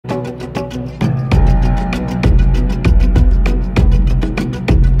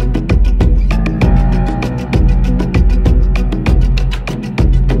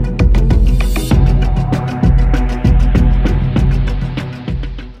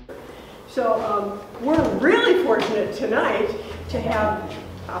So we're really fortunate tonight to have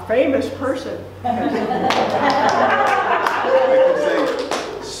a famous person. I can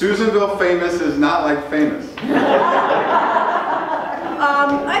say Susanville famous is not like famous.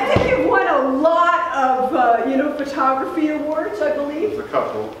 I think you've won a lot of, you know, photography awards, I believe. A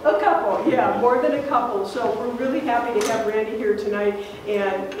couple. A couple, yeah, more than a couple. So we're really happy to have Randy here tonight.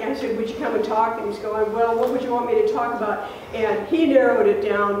 And I said, would you come and talk? And he's going, well, what would you want me to talk about? And he narrowed it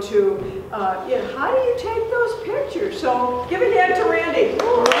down to, you know, how do you take those pictures? So give a hand to Randy.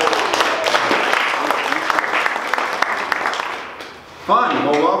 Fun.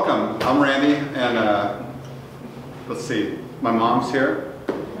 Well, welcome. I'm Randy, and let's see. My mom's here.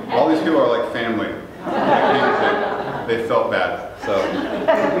 All these people are like family. They felt bad. So,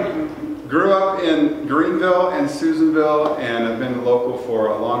 grew up in Greenville and Susanville, and I've been local for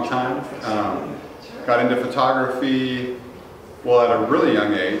a long time. Got into photography, well, at a really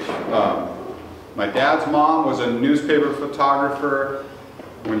young age. My dad's mom was a newspaper photographer.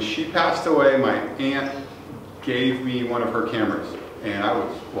 When she passed away, my aunt gave me one of her cameras, and I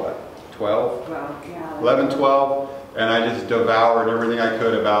was, what, 12? 11, 12. And I just devoured everything I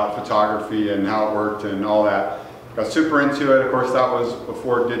could about photography and how it worked and all that. Got super into it. Of course, that was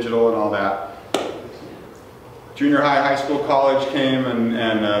before digital and all that. Junior high, high school, college came, and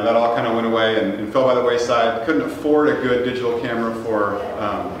that all kind of went away and fell by the wayside. Couldn't afford a good digital camera for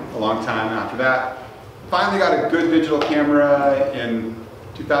a long time after that. Finally got a good digital camera in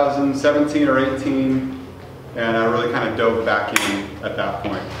 2017 or 18, and I really kind of dove back in at that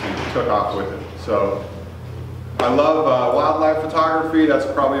point and took off with it. So I love wildlife photography. That's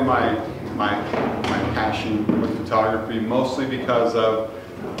probably my passion with photography, mostly because of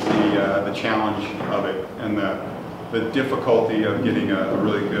the challenge of it and the difficulty of getting a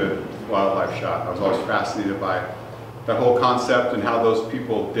really good wildlife shot. I was always fascinated by that whole concept and how those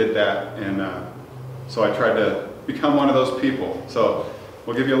people did that, and so I tried to become one of those people. So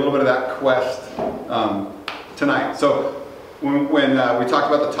we'll give you a little bit of that quest tonight. So when we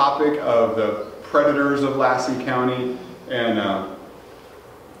talked about the topic of the predators of Lassen County and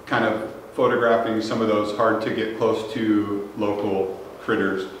kind of photographing some of those hard to get close to local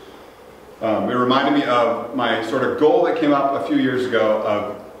critters. It reminded me of my sort of goal that came up a few years ago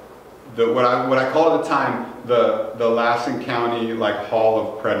of what I called at the time the Lassen County like Hall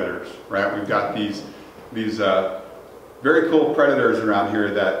of Predators, right? We've got these very cool predators around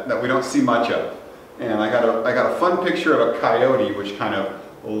here that we don't see much of. And I got a fun picture of a coyote, which kind of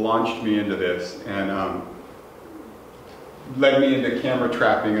launched me into this and led me into camera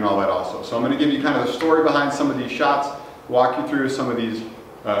trapping and all that also. So I'm going to give you kind of the story behind some of these shots, walk you through some of these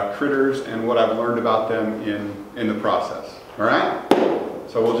critters and what I've learned about them in the process. All right?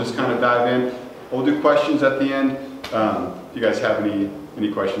 So we'll just kind of dive in. We'll do questions at the end. If you guys have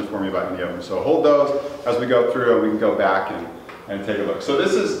any questions for me about any of them. So hold those as we go through and we can go back and take a look. So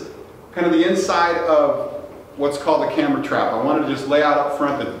this is kind of the inside of what's called a camera trap. I wanted to just lay out up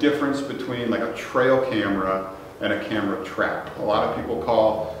front the difference between like a trail camera and a camera trap. A lot of people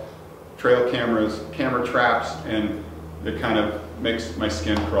call trail cameras camera traps, and it kind of makes my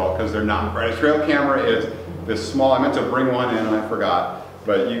skin crawl because they're not, right? A trail camera is this small, I meant to bring one in and I forgot,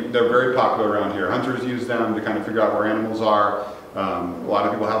 but they're very popular around here. Hunters use them to kind of figure out where animals are. A lot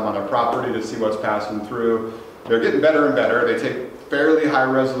of people have them on their property to see what's passing through. They're getting better and better. They take fairly high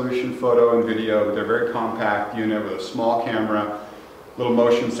resolution photo and video, but they're a very compact unit with a small camera, little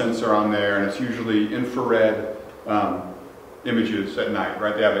motion sensor on there, and it's usually infrared images at night,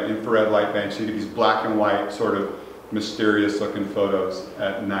 right? They have an infrared light bank, so you get these black and white sort of mysterious looking photos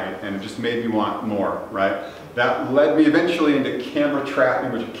at night, and it just made me want more, right? That led me eventually into camera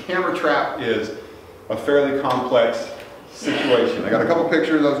trapping, which a camera trap is a fairly complex situation. I got a couple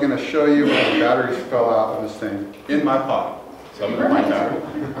pictures I was going to show you, but the batteries fell out of this thing in my pocket. So I'm going to find out.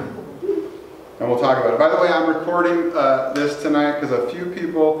 And we'll talk about it. By the way, I'm recording this tonight because a few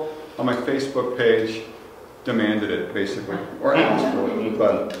people on my Facebook page demanded it, basically, or asked for it.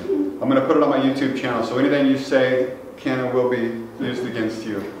 But I'm going to put it on my YouTube channel, so anything you say can and will be used against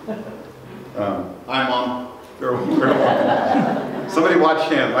you. Hi, Mom. Somebody watch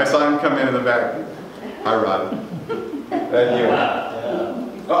him. I saw him come in the back. Hi, Rod. That you.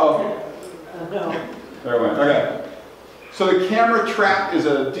 Uh-oh. There it went. Okay. So the camera trap is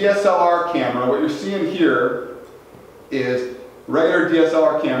a DSLR camera. What you're seeing here is regular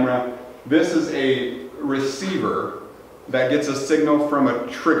DSLR camera. This is a receiver that gets a signal from a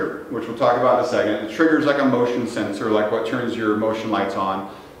trigger, which we'll talk about in a second. The trigger is like a motion sensor, like what turns your motion lights on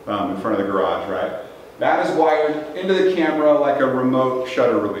in front of the garage, right? That is wired into the camera like a remote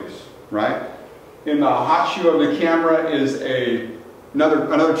shutter release, right? In the hot shoe of the camera is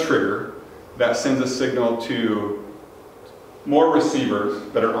another trigger, that sends a signal to more receivers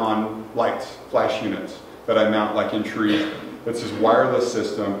that are on lights, flash units, that I mount like in trees. It's this wireless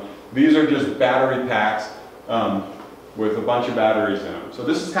system. These are just battery packs with a bunch of batteries in them. So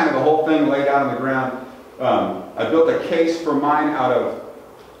this is kind of the whole thing laid out on the ground. I built a case for mine out of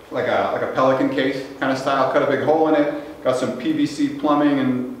like a pelican case kind of style, cut a big hole in it, got some PVC plumbing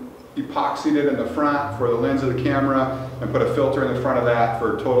and epoxied it in the front for the lens of the camera, and put a filter in the front of that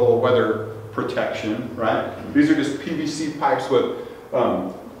for total weather protection, right? These are just PVC pipes with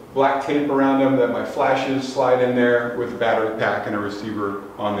black tape around them that my flashes slide in there with a battery pack and a receiver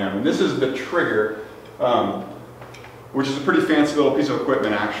on them. And this is the trigger, which is a pretty fancy little piece of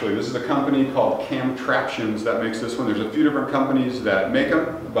equipment actually. This is a company called Camtraptions that makes this one. There's a few different companies that make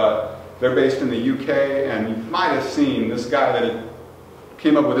them, but they're based in the UK, and you might have seen this guy that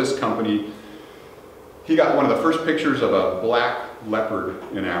came up with this company. He got one of the first pictures of a black leopard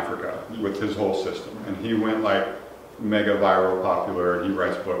in Africa with his whole system, and he went like mega viral popular. He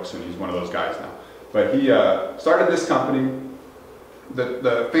writes books and he's one of those guys now. But he started this company.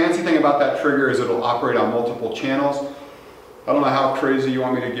 The fancy thing about that trigger is it'll operate on multiple channels. I don't know how crazy you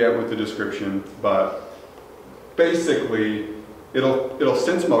want me to get with the description, but basically it'll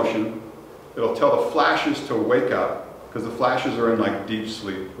sense motion. It'll tell the flashes to wake up, because the flashes are in like deep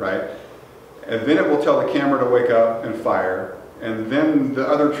sleep, right? And then it will tell the camera to wake up and fire. And then the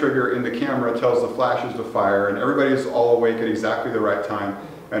other trigger in the camera tells the flashes to fire, and everybody's all awake at exactly the right time,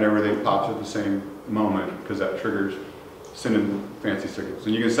 and everything pops at the same moment, because that trigger's sending fancy signals.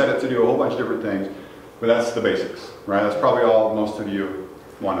 And you can set it to do a whole bunch of different things, but that's the basics, right? That's probably all most of you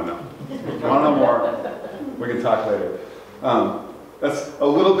want to know. If you want to know more, we can talk later. That's a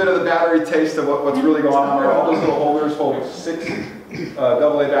little bit of the battery taste of what's really going on there. All those little holders hold 6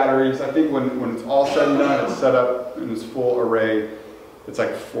 AA batteries. I think when it's all said and done, it's set up in this full array. It's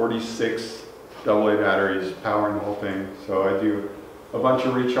like 46 AA batteries powering the whole thing. So I do a bunch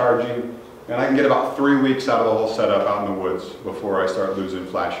of recharging, and I can get about 3 weeks out of the whole setup out in the woods before I start losing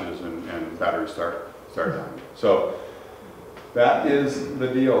flashes and batteries start dying. So that is the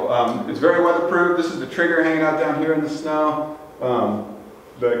deal. It's very weatherproof. This is the trigger hanging out down here in the snow.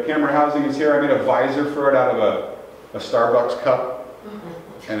 The camera housing is here. I made a visor for it out of a Starbucks cup,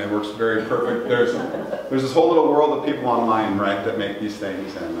 and it works very perfect. There's this whole little world of people online, right, that make these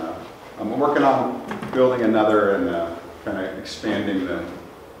things, and I'm working on building another and kind of expanding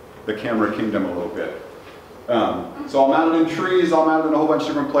the camera kingdom a little bit. So I'll mount it in trees, I'll mount it in a whole bunch of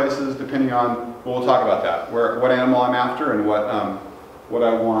different places depending on, well, we'll talk about that, what animal I'm after and what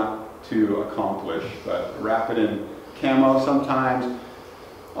I want to accomplish. But wrap it in camo sometimes.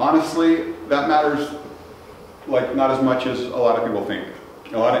 Honestly, that matters like not as much as a lot of people think.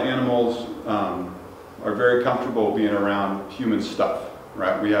 A lot of animals are very comfortable being around human stuff,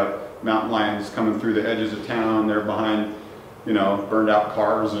 right? We have mountain lions coming through the edges of town, they're behind, you know, burned out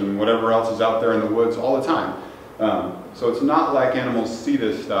cars and whatever else is out there in the woods all the time. So it's not like animals see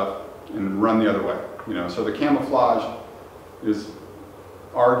this stuff and run the other way, you know. So the camouflage is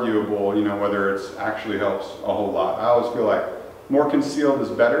arguable, you know, whether it actually helps a whole lot. I always feel like more concealed is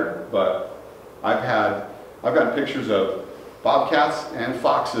better, but I've gotten pictures of bobcats and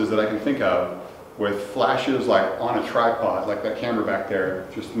foxes that I can think of with flashes like on a tripod, like that camera back there,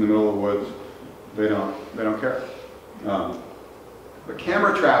 just in the middle of the woods. They don't care. But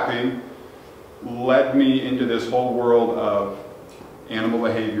camera trapping led me into this whole world of animal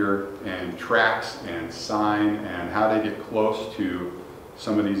behavior and tracks and sign and how to get close to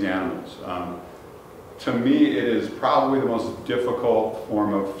some of these animals. To me, it is probably the most difficult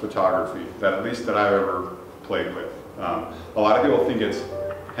form of photography that at least that I've ever played with. A lot of people think it's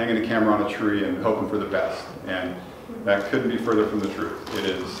hanging a camera on a tree and hoping for the best, and that couldn't be further from the truth.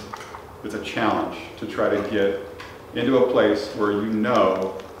 It's a challenge to try to get into a place where you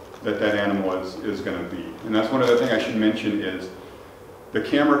know that that animal is going to be. And that's one other thing I should mention is the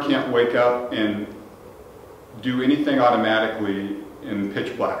camera can't wake up and do anything automatically in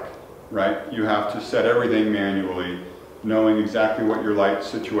pitch black, right? You have to set everything manually, knowing exactly what your light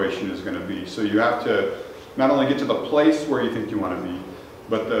situation is going to be. So you have to not only get to the place where you think you want to be,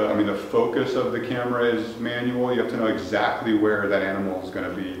 but the focus of the camera is manual. You have to know exactly where that animal is going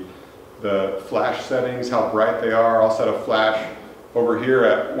to be. The flash settings, how bright they are. I'll set a flash over here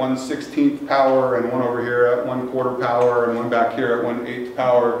at 1/16th power and one over here at 1/4 power and one back here at 1/8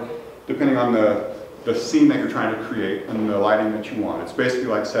 power, depending on the scene that you're trying to create and the lighting that you want. It's basically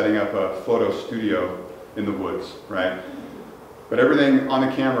like setting up a photo studio in the woods, right? But everything on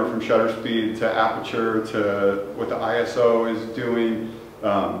the camera, from shutter speed to aperture to what the ISO is doing,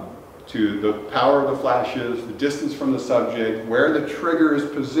 to the power of the flashes, the distance from the subject, where the trigger is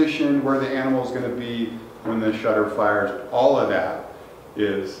positioned, where the animal is going to be when the shutter fires. All of that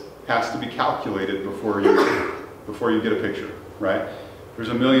has to be calculated before you get a picture, right? There's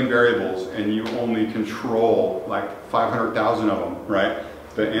a million variables and you only control like 500,000 of them, right?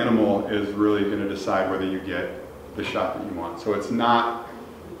 The animal is really going to decide whether you get the shot that you want. So it's not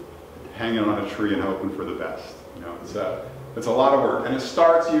hanging on a tree and hoping for the best. You know, it's a lot of work. And it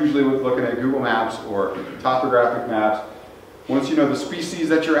starts usually with looking at Google Maps or topographic maps. Once you know the species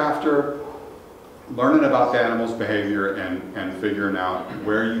that you're after, learning about the animal's behavior and figuring out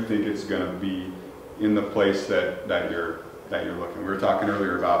where you think it's going to be in the place that you're looking. We were talking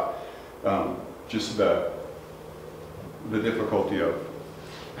earlier about just the difficulty of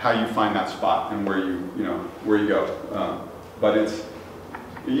how you find that spot and where you go. But it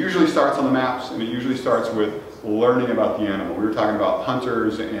usually starts on the maps, and it usually starts with learning about the animal. We were talking about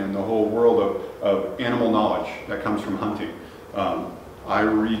hunters and the whole world of animal knowledge that comes from hunting. I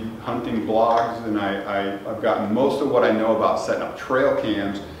read hunting blogs, and I've gotten most of what I know about setting up trail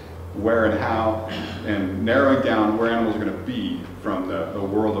cams, where and how, and narrowing down where animals are going to be from the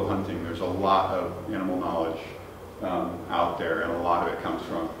world of hunting. There's a lot of animal knowledge out there, and a lot of it comes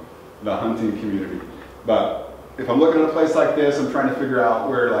from the hunting community. But if I'm looking at a place like this, I'm trying to figure out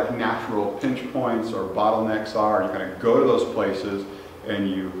where like natural pinch points or bottlenecks are. You kind of go to those places, and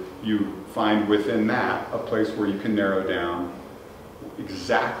you find within that a place where you can narrow down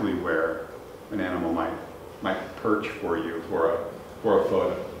exactly where an animal might perch for you for a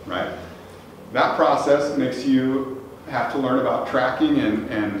photo, right? That process makes you have to learn about tracking and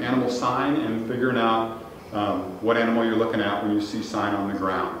animal sign and figuring out what animal you're looking at when you see sign on the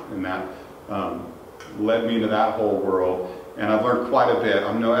ground. And that led me to that whole world. And I've learned quite a bit.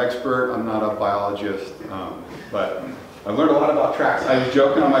 I'm no expert, I'm not a biologist, but I've learned a lot about tracks. I was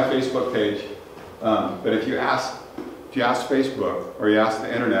joking on my Facebook page that if you ask Facebook or you ask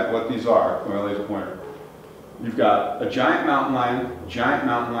the internet what these are, well, there's a pointer. You've got a giant mountain lion, giant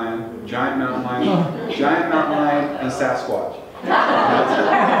mountain lion, giant mountain lion, giant mountain lion, and Sasquatch.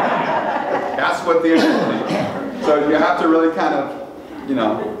 That's what the internet is. So you have to really kind of,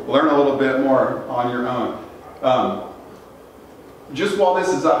 learn a little bit more on your own. Just while this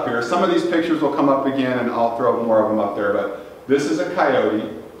is up here, some of these pictures will come up again, and I'll throw more of them up there, but this is a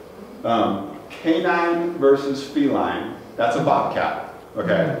coyote. Canine versus feline. That's a bobcat,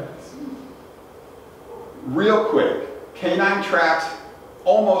 okay? Real quick, canine tracks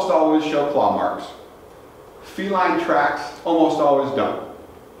almost always show claw marks. Feline tracks almost always don't.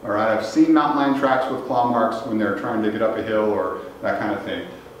 All right, I've seen mountain lion tracks with claw marks when they're trying to get up a hill or that kind of thing.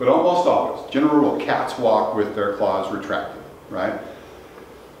 But almost always, general rule, cats walk with their claws retracted, right?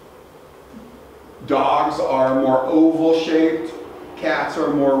 Dogs are more oval shaped. Cats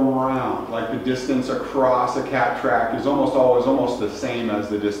are more round. Like the distance across a cat track is almost always almost the same as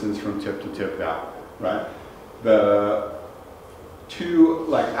the distance from tip to tip out, right? The two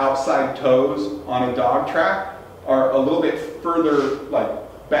like outside toes on a dog track are a little bit further like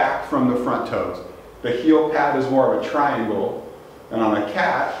back from the front toes. The heel pad is more of a triangle, and on a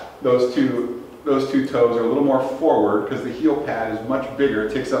cat, those two toes are a little more forward because the heel pad is much bigger.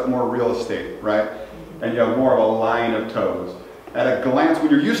 It takes up more real estate, right? And you have more of a line of toes. At a glance,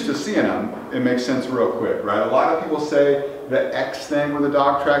 when you're used to seeing them, it makes sense real quick, right? A lot of people say the X thing with the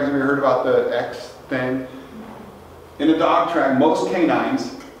dog tracks. Have you heard about the X thing? In a dog track, most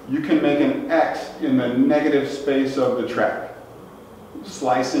canines, you can make an X in the negative space of the track.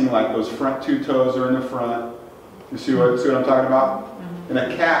 Slicing like those front two toes are in the front. You see what I'm talking about? In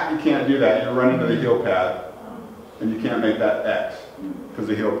a cat, you can't do that. You run into the heel pad, and you can't make that X because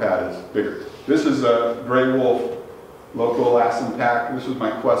the heel pad is bigger. This is a gray wolf local Lassen pack. This was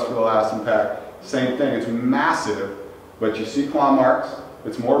my quest for the Lassen pack. Same thing, it's massive, but you see claw marks.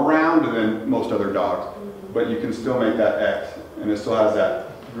 It's more round than most other dogs, but you can still make that X, and it still has that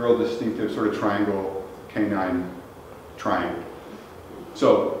real distinctive sort of triangle, canine triangle.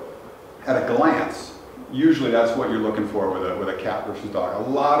 So, at a glance, usually that's what you're looking for with a cat versus dog. A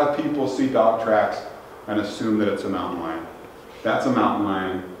lot of people see dog tracks and assume that it's a mountain lion. That's a mountain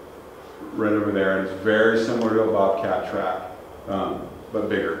lion right over there, and it's very similar to a bobcat track, but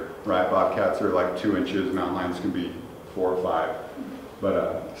bigger, right? Bobcats are like 2 inches, mountain lions can be 4 or 5.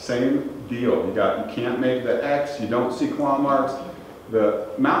 But same deal, you can't make the X, you don't see claw marks. The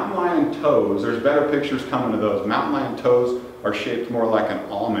mountain lion toes, there's better pictures coming to those. Mountain lion toes are shaped more like an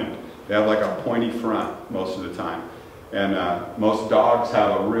almond. They have like a pointy front most of the time. And most dogs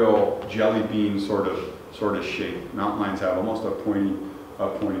have a real jelly bean sort of shape. Mountain lions have almost a pointy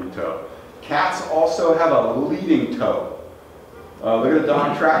toe. Cats also have a leading toe. Look at a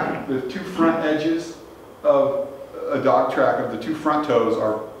dog track. The two front edges of a dog track of the two front toes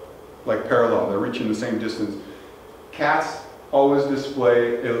are like parallel. They're reaching the same distance. Cats always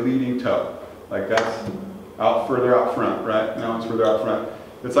display a leading toe. Like that's further out front, right? Now it's further out front.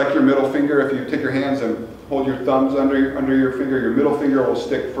 It's like your middle finger. If you take your hands and hold your thumbs under your finger, your middle finger will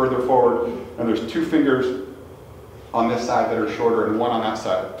stick further forward. And there's two fingers on this side that are shorter and one on that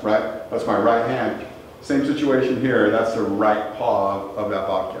side, right? That's my right hand. Same situation here. That's the right paw of that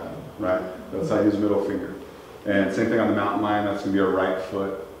bobcat, right? That's how I use middle finger. And same thing on the mountain lion. That's going to be a right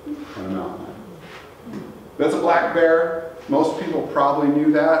foot on a mountain lion. That's a black bear. Most people probably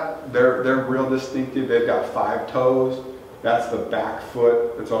knew that. They're real distinctive. They've got 5 toes. That's the back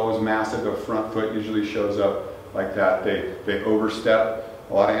foot. It's always massive. The front foot usually shows up like that. They overstep.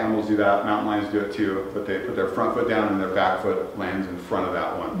 A lot of animals do that. Mountain lions do it too. But they put their front foot down and their back foot lands in front of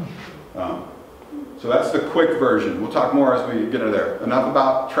that one. So that's the quick version. We'll talk more as we get into there. Enough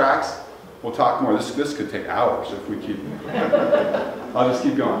about tracks. We'll talk more. This could take hours if we keep. I'll just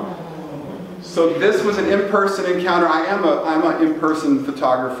keep going. So this was an in-person encounter. I'm an in-person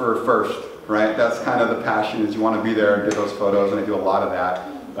photographer first, right? That's kind of the passion, is you want to be there and get those photos, and I do a lot of that.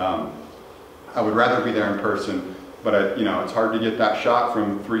 I would rather be there in person, but it's hard to get that shot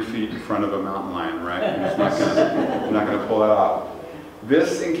from 3 feet in front of a mountain lion, right? And it's you're not gonna pull it off.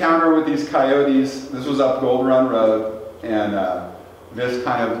 This encounter with these coyotes, this was up Gold Run Road, and this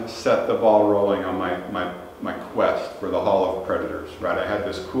kind of set the ball rolling on my quest for the Hall of Predators, right? I had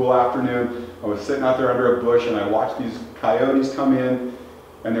this cool afternoon. I was sitting out there under a bush and I watched these coyotes come in,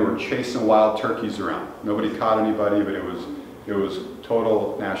 and they were chasing wild turkeys around. Nobody caught anybody, but it was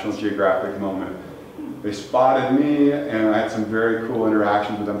total National Geographic moment. They spotted me, and I had some very cool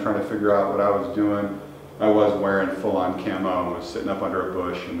interactions with them, trying to figure out what I was doing. I was wearing full-on camo and was sitting up under a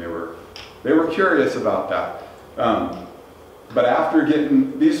bush, and they were curious about that. But after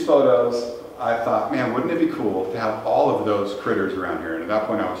getting these photos, I thought, man, wouldn't it be cool to have all of those critters around here? And at that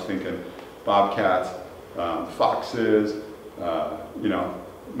point, I was thinking bobcats, foxes,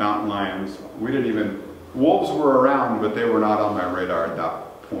 mountain lions. Wolves were around, but they were not on my radar at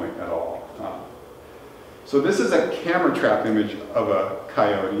that point at all. So this is a camera trap image of a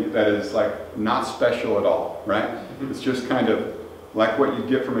coyote that is like not special at all, right? It's just kind of like what you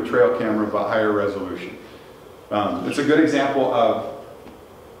get from a trail camera, but higher resolution. It's a good example of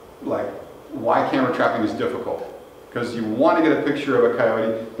like why camera trapping is difficult. Because you want to get a picture of a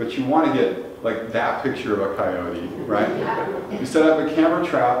coyote, but you want to get like that picture of a coyote, right? You set up a camera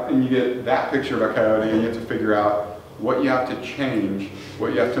trap and you get that picture of a coyote, and you have to figure out what you have to change,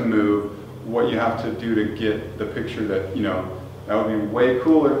 what you have to move, what you have to do to get the picture that, that would be way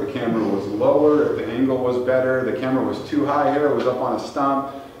cooler if the camera was lower, if the angle was better, the camera was too high here, it was up on a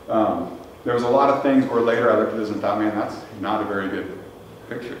stump. There was a lot of things where later I looked at this and thought, man, that's not a very good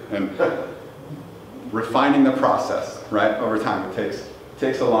picture. And refining the process, right, over time, it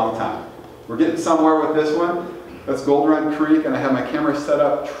takes a long time. We're getting somewhere with this one. That's Gold Run Creek, and I have my camera set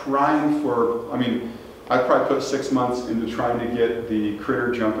up trying for, I probably put 6 months into trying to get the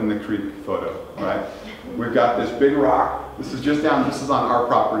critter jump in the creek photo, right? We've got this big rock. This is this is on our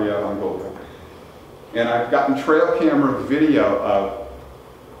property out on Gold Run. And I've gotten trail camera video of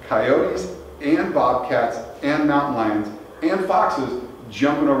coyotes and bobcats and mountain lions and foxes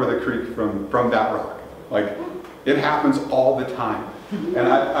jumping over the creek from that rock. Like, it happens all the time. And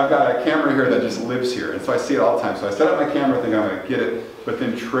I've got a camera here that just lives here, and so I see it all the time. So I set up my camera thinking I'm going to get it, but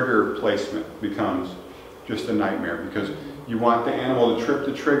then trigger placement becomes just a nightmare, because you want the animal to trip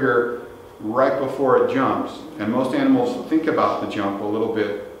the trigger right before it jumps, and most animals think about the jump a little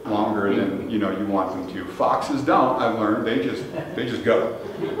bit longer than you want them to. Foxes don't, I've learned. They just go.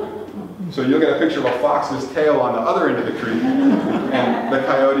 So you'll get a picture of a fox's tail on the other end of the creek and the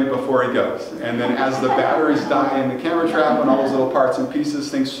coyote before he goes. And then as the batteries die in the camera trap and all those little parts and pieces,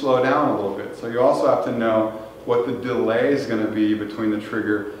 things slow down a little bit. So you also have to know what the delay is going to be between the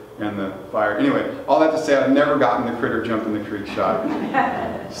trigger and the fire. Anyway, all that to say, I've never gotten the critter jump in the creek shot.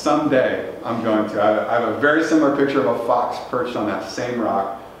 Someday I'm going to. I have a very similar picture of a fox perched on that same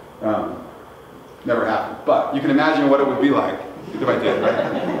rock. Never happened. But you can imagine what it would be like if I did,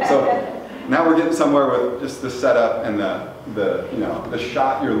 right? So now we're getting somewhere with just the setup and the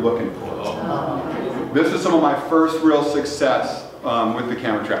shot you're looking for. This is some of my first real success with the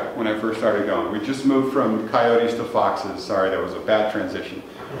camera trap when I first started going. We just moved from coyotes to foxes. Sorry, that was a bad transition.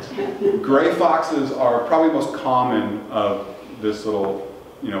 Gray foxes are probably the most common of this little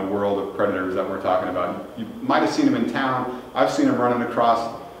world of predators that we're talking about. You might have seen them in town. I've seen them running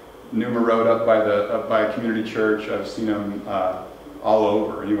across Numa Road up by a community church. I've seen them all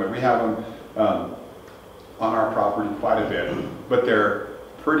over. Anyway, we have them on our property quite a bit. but they're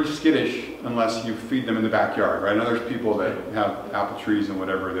pretty skittish unless you feed them in the backyard, right? I know there's people that have apple trees and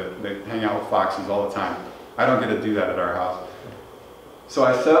whatever that they hang out with foxes all the time. I don't get to do that at our house. So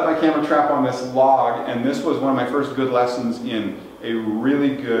I set up my camera trap on this log, and this was one of my first good lessons in a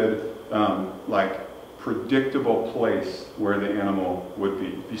really good, like, predictable place where the animal would be.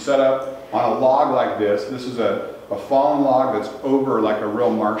 If you set up on a log like this is a fallen log that's over like a real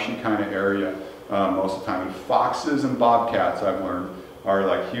marshy kind of area most of the time. And foxes and bobcats, I've learned, are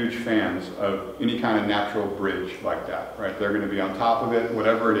like huge fans of any kind of natural bridge like that, right? They're going to be on top of it,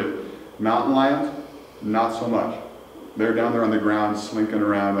 whatever it is. Mountain lions, not so much. They're down there on the ground slinking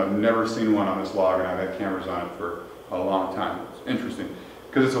around. I've never seen one on this log, and I've had cameras on it for a long time. It's interesting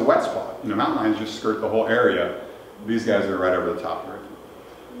because it's a wet spot. You know, mountain lions just skirt the whole area. These guys are right over the top right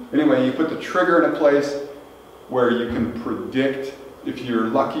now. Anyway, you put the trigger in a place where you can predict, if you're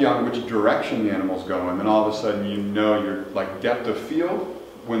lucky, on which direction the animal's going. Then all of a sudden you know your like depth of field.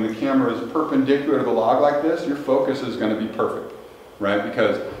 When the camera is perpendicular to the log like this, your focus is going to be perfect, right?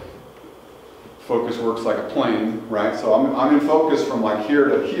 Because focus works like a plane, right? So I'm in focus from like here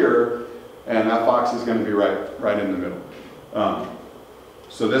to here, and that fox is going to be right in the middle.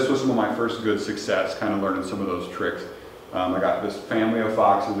 So this was some of my first good success, kind of learning some of those tricks. I got this family of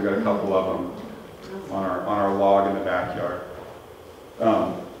foxes. I got a couple of them on our log in the backyard.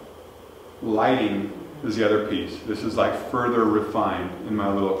 Lighting is the other piece. This is like further refined in my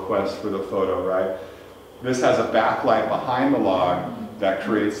little quest for the photo, right? This has a backlight behind the log that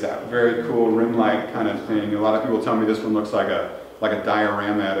creates that very cool rim light kind of thing. A lot of people tell me this one looks like a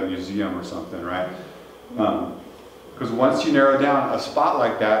diorama at a museum or something, right? Because once you narrow down a spot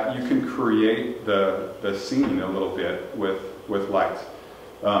like that, you can create the scene a little bit with lights.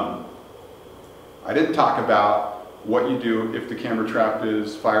 I didn't talk about what you do if the camera trap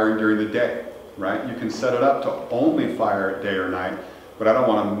is firing during the day, right? You can set it up to only fire at day or night, but I don't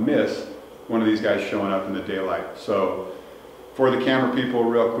want to miss one of these guys showing up in the daylight. So for the camera people,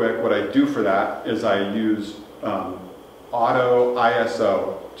 real quick, what I do for that is I use auto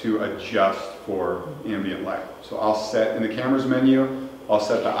ISO to adjust for ambient light. So I'll set in the camera's menu, I'll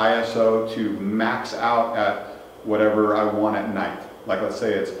set the ISO to max out at whatever I want at night. Like let's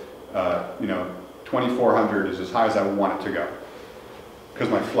say it's, 2400 is as high as I want it to go. Because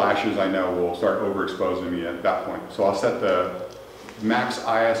my flashes, I know, will start overexposing me at that point. So I'll set the max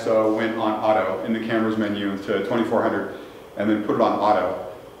ISO when on auto in the camera's menu to 2400 and then put it on auto.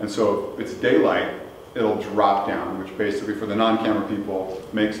 And so if it's daylight, it'll drop down, which basically for the non-camera people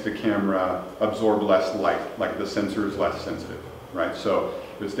makes the camera absorb less light, like the sensor is less sensitive, right? So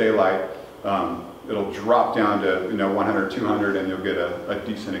if it's daylight, it'll drop down to 100, 200, and you'll get a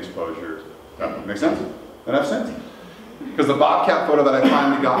decent exposure. That makes sense? Enough sense? Because the Bobcat photo that I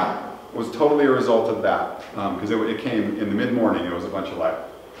finally got was totally a result of that, because it came in the mid-morning. It was a bunch of light.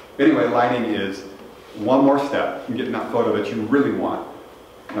 Anyway, lighting is one more step in getting that photo that you really want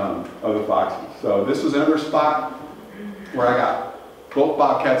of the foxes. So this was another spot where I got both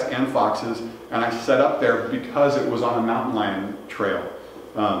bobcats and foxes, and I set up there because it was on a mountain lion trail.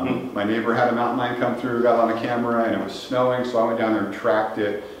 My neighbor had a mountain lion come through, got on a camera, and it was snowing, so I went down there and tracked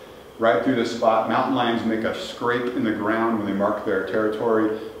it right through this spot. Mountain lions make a scrape in the ground when they mark their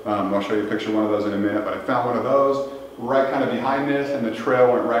territory. I'll show you a picture of one of those in a minute, but I found one of those right kind of behind this, and the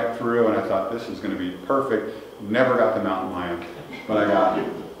trail went right through, and I thought this is going to be perfect. Never got the mountain lion, but I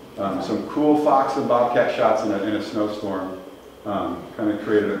got some cool fox and bobcat shots in a snowstorm. Kind of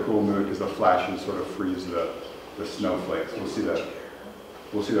created a cool mood because the flashes sort of freeze the snowflakes.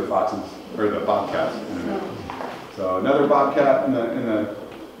 We'll see the foxes or the bobcats in a minute. So another bobcat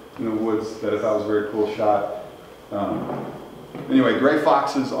in the woods that I thought was a very cool shot. Anyway, gray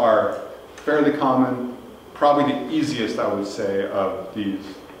foxes are fairly common, probably the easiest, I would say, of these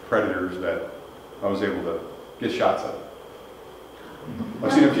predators that I was able to get shots of.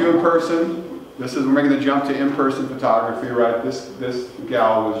 I've seen a few in person. We're making the jump to in-person photography, right? This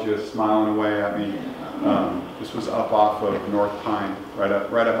gal was just smiling away at me. This was up off of North Pine, right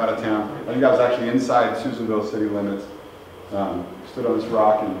up out of town. I think I was actually inside Susanville city limits. Stood on this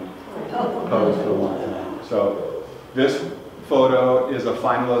rock and posed for a long time. So this photo is a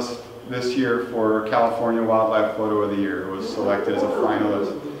finalist this year for California Wildlife Photo of the Year. It was selected as a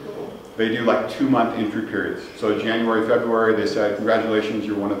finalist. They do like 2-month entry periods. So January, February, they said, congratulations,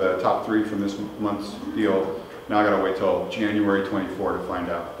 you're one of the top 3 from this month's deal. Now I gotta wait till January 24 to find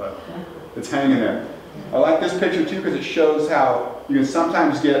out, but it's hanging there. I like this picture too because it shows how you can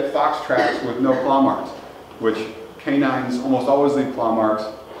sometimes get fox tracks with no claw marks, which canines almost always leave claw marks,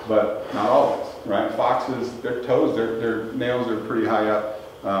 but not always, right? Foxes, their toes, their nails are pretty high up.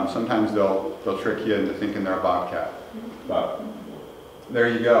 Sometimes they'll trick you into thinking they're a bobcat. But there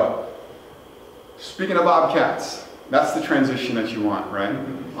you go. Speaking of bobcats, that's the transition that you want, right?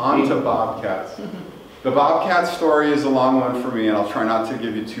 On to bobcats. The bobcat story is a long one for me, and I'll try not to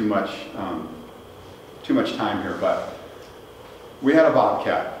give you too much time here, but we had a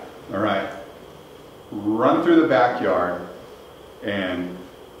bobcat, all right, run through the backyard and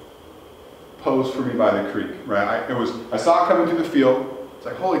pose for me by the creek, right? I saw it coming through the field. It's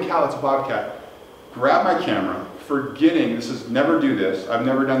like, holy cow, it's a bobcat. Grab my camera, forgetting, never do this. I've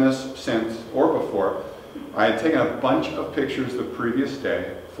never done this since or before. I had taken a bunch of pictures the previous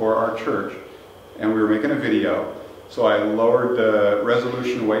day for our church, and we were making a video. So I lowered the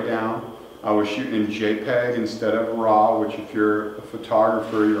resolution way down. I was shooting in JPEG instead of RAW, which if you're a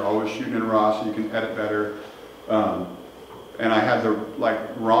photographer, you're always shooting in RAW so you can edit better. And I had the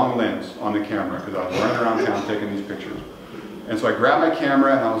wrong lens on the camera because I was running around town taking these pictures. And so I grabbed my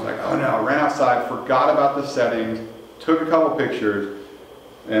camera and I was like, oh no, I ran outside, forgot about the settings, took a couple pictures,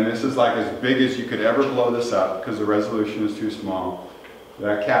 and this is like as big as you could ever blow this up because the resolution is too small.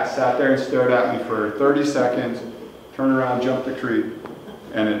 That cat sat there and stared at me for 30 seconds, turned around, jumped the creek,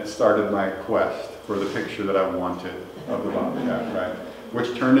 and it started my quest for the picture that I wanted of the bobcat, right?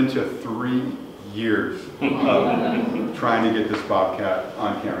 Which turned into 3 years of trying to get this bobcat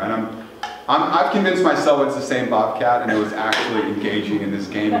on camera. And I've convinced myself it's the same bobcat and it was actually engaging in this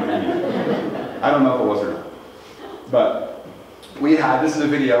game with me. I don't know if it was or not. But this is a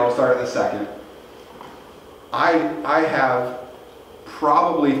video, I'll start in a second. I have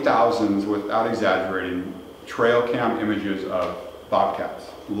probably thousands, without exaggerating, trail cam images of bobcats.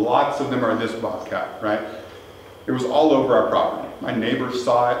 Lots of them are this bobcat, right? It was all over our property. My neighbors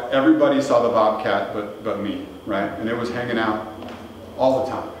saw it, everybody saw the bobcat but me, right? And it was hanging out all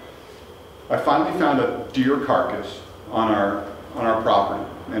the time. I finally found a deer carcass on our property,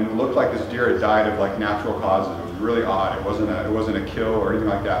 and it looked like this deer had died of natural causes. It was really odd. It wasn't a kill or anything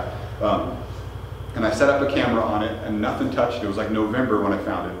like that. And I set up a camera on it, and nothing touched it. It was like November when I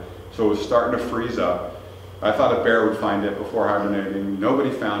found it, so it was starting to freeze up. I thought a bear would find it before hibernating. Nobody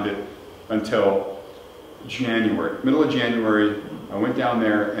found it until January. Middle of January, I went down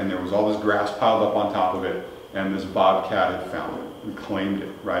there, and there was all this grass piled up on top of it, and this bobcat had found it and claimed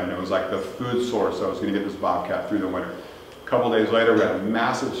it, right? And it was like the food source. I was going to get this bobcat through the winter. A couple days later, we had a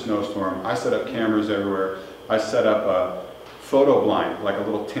massive snowstorm. I set up cameras everywhere. I set up a photo blind, like a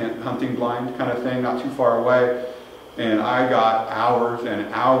little tent hunting blind kind of thing, not too far away. And I got hours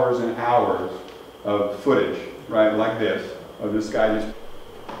and hours and hours of footage, right, like this, of this guy just,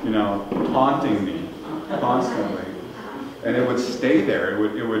 taunting me constantly. And it would stay there.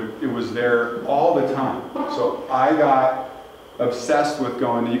 It was there all the time. So I got obsessed with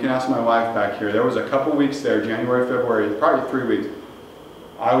going. You can ask my wife back here. There was a couple weeks there, January, February, probably 3 weeks.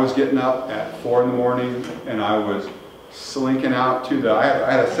 I was getting up at 4 in the morning, and I was slinking out to I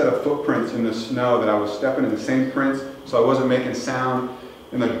had a set of footprints in the snow that I was stepping in the same prints, so I wasn't making sound.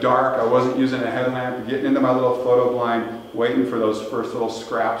 In the dark, I wasn't using a headlamp, getting into my little photo blind, waiting for those first little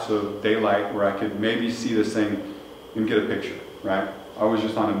scraps of daylight where I could maybe see this thing and get a picture, right? I was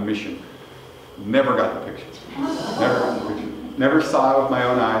just on a mission. Never got the picture. Never got the picture. Never saw it with my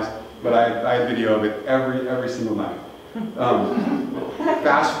own eyes, but I had video of it every single night.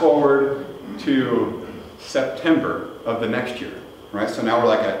 Fast forward to September of the next year, right? So now we're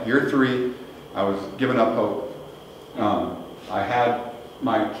like at year 3. I was giving up hope. I had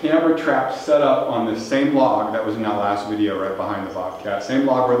my camera trap set up on the same log that was in that last video right behind the bobcat, same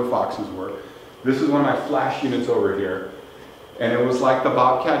log where the foxes were. This is one of my flash units over here. And it was like the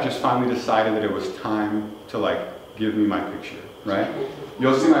bobcat just finally decided that it was time to give me my picture, right?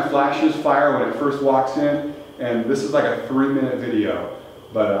 You'll see my flashes fire when it first walks in, and this is like a 3-minute video.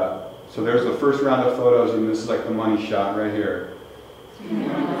 But so there's the first round of photos, and this is like the money shot right here.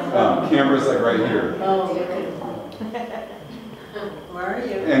 Camera's right here. Where are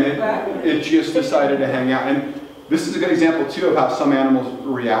you? And it just decided to hang out. And this is a good example too of how some animals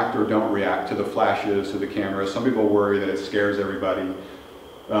react or don't react to the flashes, to the cameras. Some people worry that it scares everybody.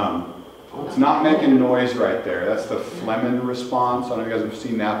 It's not making noise right there. That's the phlegm response. I don't know if you guys have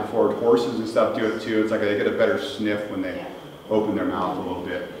seen that before. Horses and stuff do it too. It's like they get a better sniff when they open their mouth a little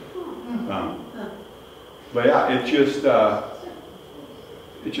bit. But yeah, it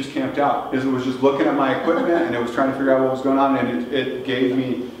just camped out. It was just looking at my equipment, and it was trying to figure out what was going on, and it gave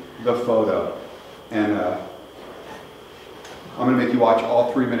me the photo. And I'm going to make you watch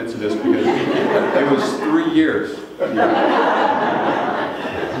all 3 minutes of this because it was 3 years.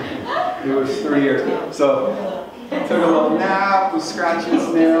 It was 3 years. So I took a little nap, was scratching his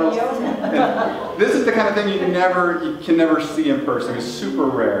nails. And this is the kind of thing you can never see in person. It's super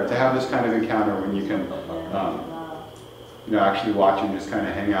rare to have this kind of encounter when you can you know, actually watch him just kind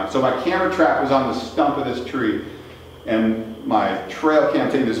of hang out. So my camera trap was on the stump of this tree, and my trail cam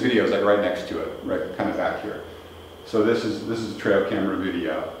taking this video is like right next to it, right kind of back here. So this is a trail camera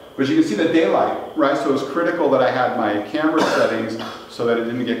video. But you can see the daylight, right? So it was critical that I had my camera settings so that it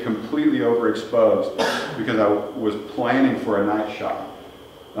didn't get completely overexposed, because I was planning for a night shot.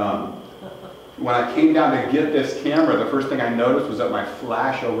 When I came down to get this camera, the first thing I noticed was that my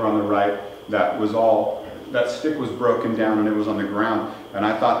flash over on the right, that stick was broken down and it was on the ground. And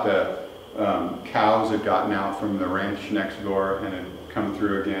I thought the cows had gotten out from the ranch next door and had come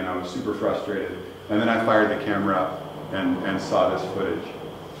through again. I was super frustrated. And then I fired the camera up and saw this footage.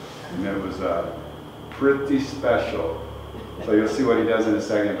 And it was pretty special. So you'll see what he does in a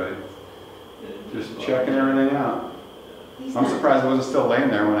second, but just checking everything out. I'm surprised it wasn't still laying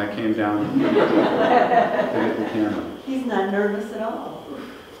there when I came down to get the camera. He's not nervous at all.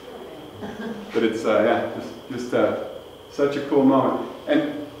 But it's, yeah, just such a cool moment.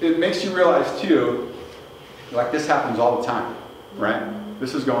 And it makes you realize too, like this happens all the time, right?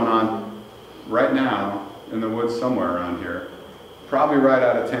 This is going on right now in the woods somewhere around here. Probably right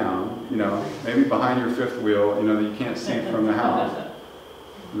out of town, you know, maybe behind your fifth wheel, you know, that you can't see from the house.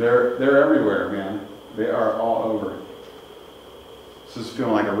 They're everywhere, man. They are all over. This is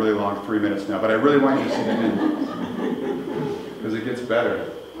feeling like a really long 3 minutes now, but I really want you to see the end, because it gets better,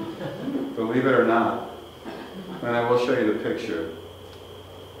 believe it or not. And I will show you the picture,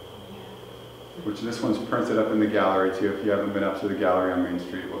 which this one's printed up in the gallery too. If you haven't been up to the gallery on Main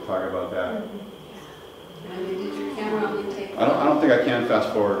Street, we'll talk about that. I don't think I can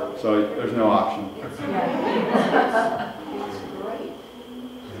fast forward, so there's no option.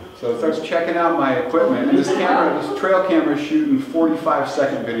 So it starts checking out my equipment, and this trail camera is shooting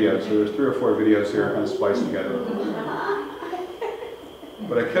 45-second videos, so there's 3 or 4 videos here kind of spliced together.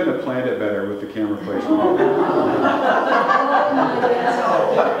 But I couldn't have planned it better with the camera placement.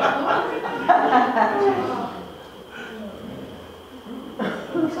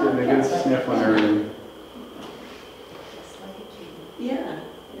 It's getting a good sniff on everything. Yeah.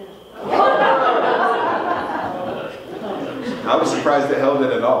 I was surprised it held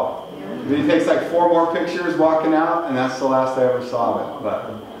it at all. Then he takes like 4 more pictures walking out, and that's the last I ever saw of it.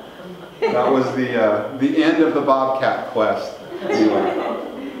 But that was the end of the Bobcat quest. Anyway.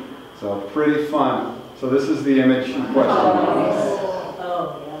 So pretty fun. So this is the image in question.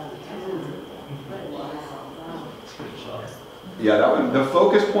 Oh, yeah, that one. The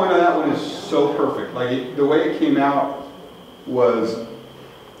focus point on that one is so perfect. Like the way it came out was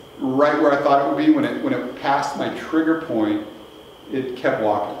right where I thought it would be. When it passed my trigger point, it kept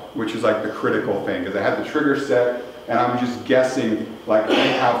walking, which is like the critical thing, because I had the trigger set and I'm just guessing like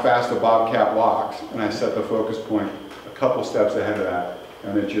how fast a Bobcat walks, and I set the focus point a couple steps ahead of that,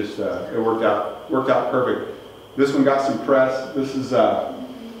 and it just it worked out perfect. This one got some press. This is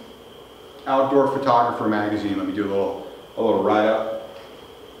Outdoor Photographer magazine. Let me do a little write-up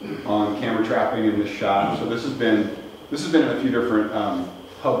on camera trapping in this shot. So this has been in a few different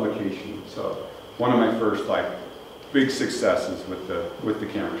publications. So one of my first like big successes with the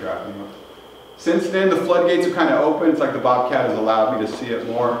camera trapping. Since then, the floodgates have kind of opened. It's like the Bobcat has allowed me to see it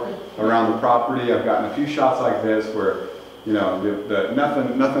more around the property. I've gotten a few shots like this where, you know,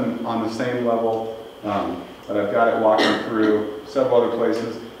 nothing on the same level, but I've got it walking through several other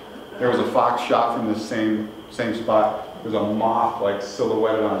places. There was a fox shot from the same spot. There's a moth like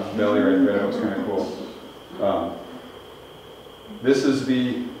silhouetted on its belly right there. That was kind of cool. This is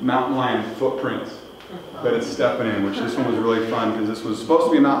the mountain lion footprints that it's stepping in, which this one was really fun because this was supposed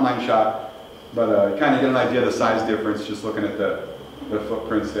to be a mountain lion shot, but kind of get an idea of the size difference just looking at the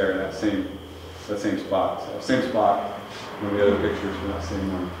footprints there in that same spot. So same spot, one of the other pictures from that same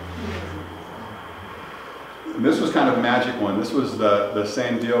one. And this was kind of a magic one. This was the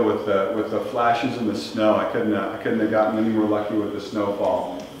same deal with the flashes in the snow. I couldn't have gotten any more lucky with the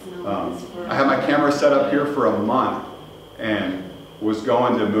snowfall. I had my camera set up here for a month and was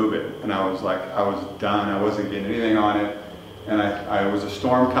going to move it, and I was done. I wasn't getting anything on it, and I was a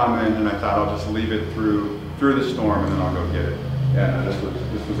storm coming, and I thought I'll just leave it through the storm, and then I'll go get it. And this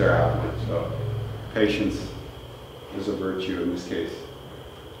was there afterwards. So patience is a virtue in this case.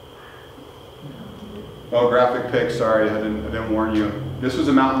 Oh, graphic pic. Sorry, I didn't warn you. This was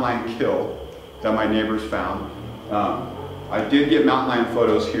a mountain lion kill that my neighbors found. I did get mountain lion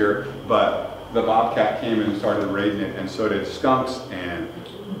photos here, but the Bobcat came and started raiding it, and so did skunks and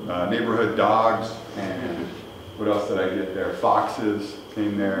neighborhood dogs, and what else did I get there? Foxes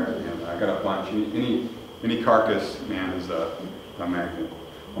came there, and I got a bunch. Any carcass, man, is a magnet.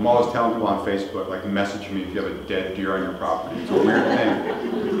 I'm always telling people on Facebook, like, message me if you have a dead deer on your property. It's a weird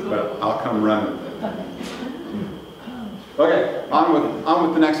thing, but I'll come running. Okay, on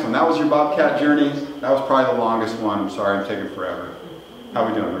with the next one. That was your Bobcat journey. That was probably the longest one. I'm sorry I'm taking forever. How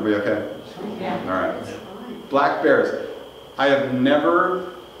we doing? Everybody okay? Yeah. All right. Black bears. I have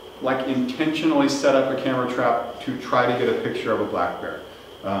never like intentionally set up a camera trap to try to get a picture of a black bear.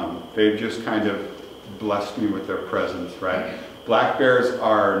 They've just kind of blessed me with their presence, right? Black bears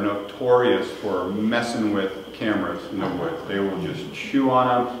are notorious for messing with cameras in the woods. They will just chew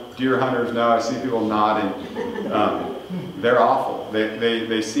on them. Deer hunters know. I see people nodding. They're awful.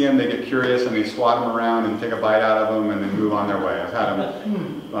 They see them, they get curious, and they swat them around and take a bite out of them and then move on their way. I've had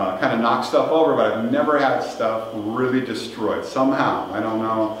them kind of knock stuff over, but I've never had stuff really destroyed. Somehow, I don't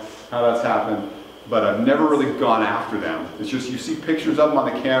know how that's happened, but I've never really gone after them. It's just you see pictures of them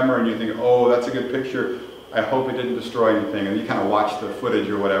on the camera and you think, oh, that's a good picture. I hope it didn't destroy anything. And you kind of watch the footage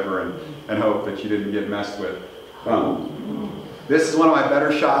or whatever and hope that you didn't get messed with. This is one of my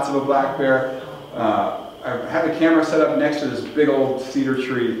better shots of a black bear. I had the camera set up next to this big old cedar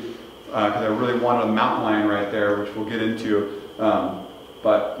tree because I really wanted a mountain lion right there, which we'll get into.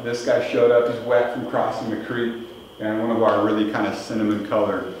 But this guy showed up. He's wet from crossing the creek, and one of our really kind of cinnamon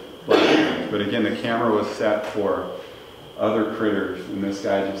colored black bears. But again, the camera was set for other critters, and this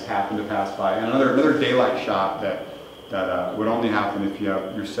guy just happened to pass by. And another daylight shot that would only happen if you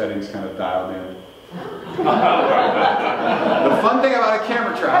have your settings kind of dialed in. The fun thing about a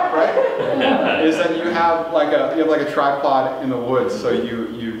camera trap, right, is that you have like a tripod in the woods, so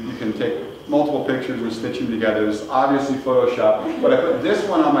you can take multiple pictures and stitch them together. It's obviously Photoshop, but I put this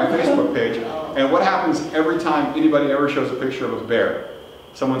one on my Facebook page, and what happens every time anybody ever shows a picture of a bear?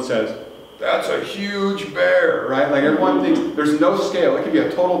 Someone says, "That's a huge bear," right? Like everyone thinks there's no scale. It could be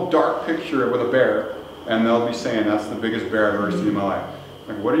a total dark picture with a bear, and they'll be saying that's the biggest bear I've ever seen in my life.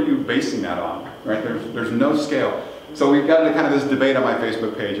 Like, what are you basing that on? Right? There's no scale. So we got into kind of this debate on my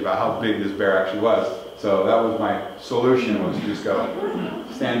Facebook page about how big this bear actually was. So that was my solution, was to just go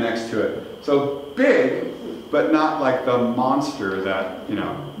stand next to it. So big, but not like the monster that, you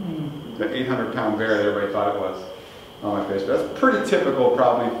know, the 800-pound bear that everybody thought it was on my Facebook. That's pretty typical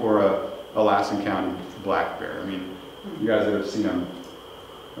probably for a Lassen County black bear. I mean, you guys that have seen them,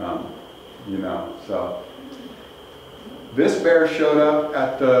 you know. So this bear showed up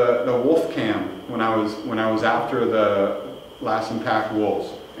at the wolf cam when I was after the Lassen pack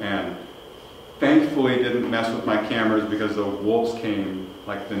wolves, and thankfully didn't mess with my cameras because the wolves came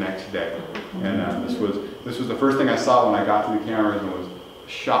like the next day. And this was the first thing I saw when I got to the cameras, and was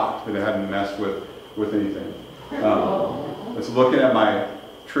shocked that it hadn't messed with anything. It's looking at my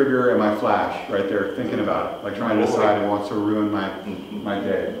trigger and my flash right there, thinking about it, like trying to decide who wants to ruin my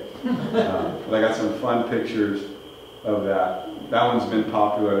day. But I got some fun pictures of that. That one's been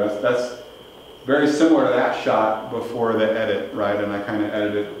popular. That's very similar to that shot before the edit, right? And I kind of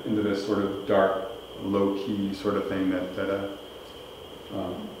edited it into this sort of dark, low-key sort of thing that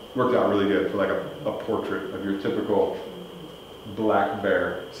worked out really good for like a portrait of your typical black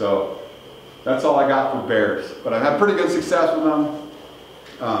bear. So that's all I got for bears. But I've had pretty good success with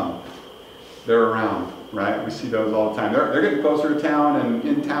them. They're around, right? We see those all the time. They're getting closer to town and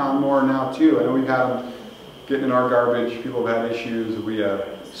in town more now too. I know we've had them getting in our garbage. People have had issues. We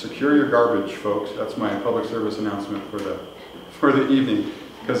secure your garbage, folks. That's my public service announcement for the evening.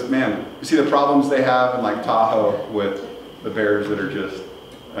 Because man, you see the problems they have in like Tahoe with the bears that are just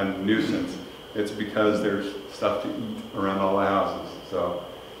a nuisance. It's because there's stuff to eat around all the houses. So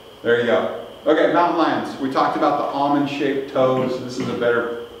there you go. Okay, mountain lions. We talked about the almond-shaped toes. This is a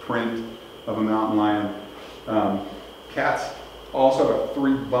better print of a mountain lion. Cats also have a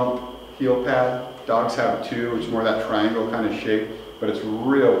 3-bump heel pad. Dogs have 2, which is more that triangle kind of shape, but it's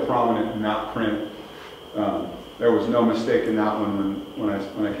real prominent in that print. There was no mistake in that one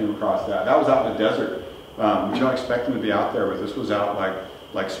when I came across that. That was out in the desert. You don't expect them to be out there, but this was out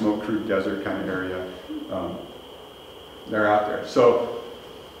like Smoke Creek Desert kind of area. They're out there. So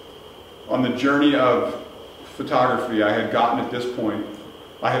on the journey of photography, I had gotten at this point,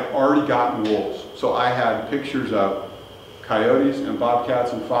 I had already gotten wolves. So I had pictures of coyotes and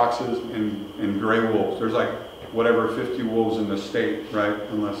bobcats and foxes and gray wolves. There's like whatever 50 wolves in the state, right?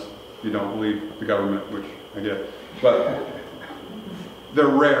 Unless you don't believe the government, which I get. But they're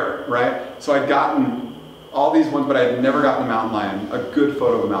rare, right? So I'd gotten all these ones, but I had never gotten a mountain lion, a good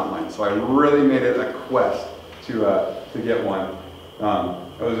photo of a mountain lion. So I really made it a quest to get one.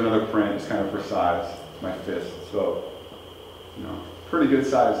 That was another print, just kind of for size, my fist. So, you know, pretty good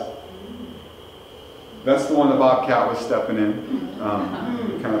size. That's the one the bobcat was stepping in.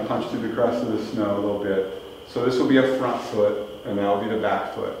 Kind of punched through the crust of the snow a little bit. So this will be a front foot, and that'll be the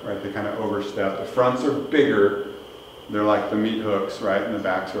back foot, right? They kind of overstep. The fronts are bigger. They're like the meat hooks, right? And the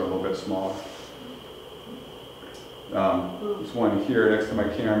backs are a little bit smaller. There's one here next to my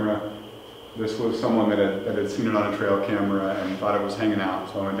camera. This was someone that had seen it on a trail camera and thought it was hanging out,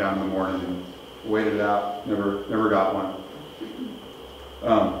 so I went down in the morning and waited it out. Never got one.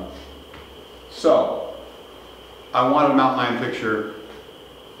 So I wanted a mountain lion picture.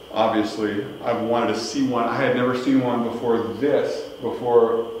 Obviously, I wanted to see one. I had never seen one before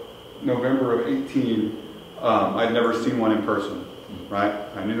November of 18. I'd never seen one in person, right?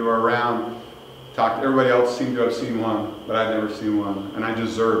 I knew they were around. Everybody else seemed to have seen one, but I'd never seen one, and I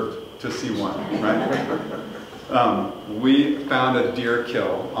deserved to see one, right? We found a deer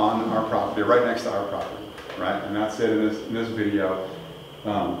kill on our property, right next to our property, right? And that's it in this video.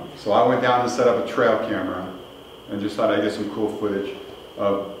 So I went down and set up a trail camera and just thought I'd get some cool footage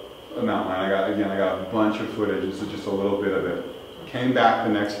of a mountain lion. I got a bunch of footage. This is just a little bit of it. Came back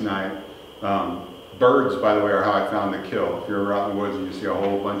the next night. Birds, by the way, are how I found the kill. If you're ever out in the woods and you see a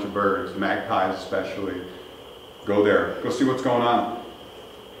whole bunch of birds, magpies especially, go there. Go see what's going on.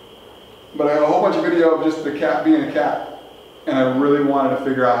 But I have a whole bunch of video of just the cat being a cat. And I really wanted to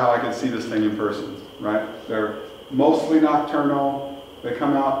figure out how I could see this thing in person, right? They're mostly nocturnal. They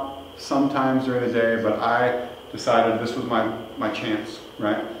come out sometimes during the day, but I decided this was my chance,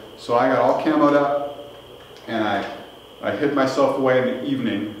 right? So I got all camoed up, and I hid myself away in the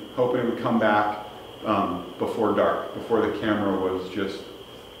evening, hoping it would come back before dark, before the camera was just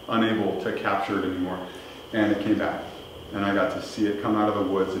unable to capture it anymore. And it came back. And I got to see it come out of the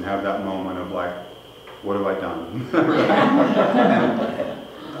woods and have that moment of like, what have I done?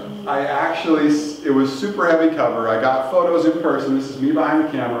 It was super heavy cover. I got photos in person. This is me behind the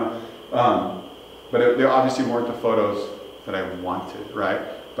camera. But they obviously weren't the photos that I wanted, right?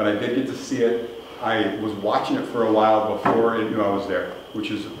 But I did get to see it. I was watching it for a while before it knew I was there, which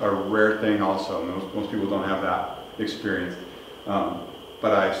is a rare thing also. Most people don't have that experience.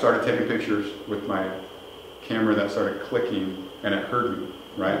 But I started taking pictures with my camera that started clicking, and it heard me,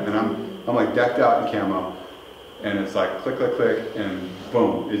 right? And I'm like decked out in camo, and it's like click, click, click, and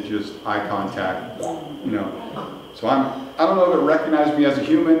boom, it's just eye contact, you know. So I don't know if it recognized me as a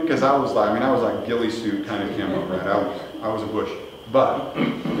human, because I was like ghillie suit kind of camo, right? I was a bush, but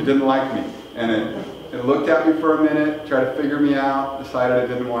it didn't like me, and it looked at me for a minute, tried to figure me out, decided it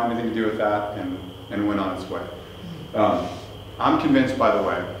didn't want anything to do with that, and went on its way. I'm convinced, by the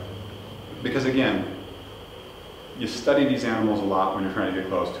way, because again, you study these animals a lot when you're trying to get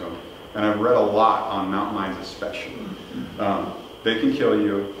close to them. And I've read a lot on mountain lions especially. They can kill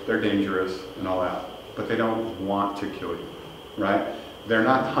you, they're dangerous and all that, but they don't want to kill you, right? They're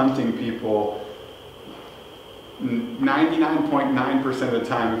not hunting people. 99.9% of the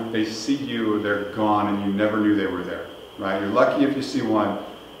time, if they see you, they're gone and you never knew they were there, right? You're lucky if you see one,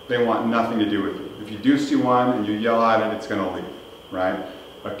 they want nothing to do with you. If you do see one and you yell at it, it's gonna leave, right?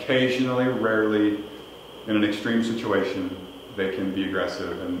 Occasionally, rarely, in an extreme situation, they can be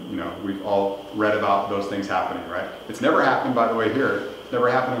aggressive, and you know, we've all read about those things happening, right? It's never happened, by the way, here. It's never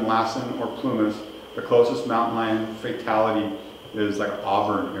happened in Lassen or Plumas. The closest mountain lion fatality is like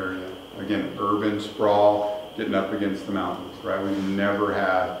Auburn area. Again, urban sprawl, getting up against the mountains, right? We've never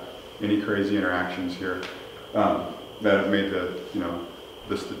had any crazy interactions here that have made the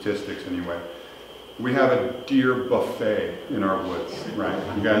statistics anyway. We have a deer buffet in our woods, right?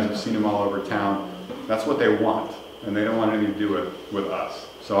 You guys have seen them all over town. That's what they want, and they don't want anything to do with us.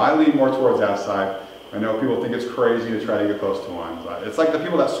 So I lean more towards that side. I know people think it's crazy to try to get close to one, but it's like the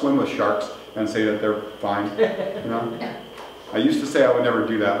people that swim with sharks and say that they're fine, you know? I used to say I would never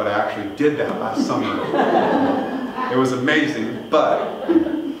do that, but I actually did that last summer. It was amazing, but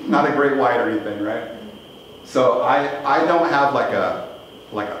not a great white or anything, right? So I don't have like a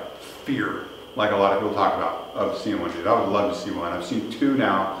fear, like a lot of people talk about, of seeing one. I would love to see one. I've seen two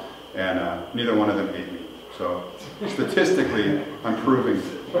now, and neither one of them ate me. So statistically, I'm proving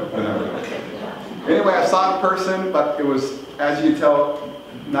the number. Anyway, I saw it in person, but it was, as you can tell,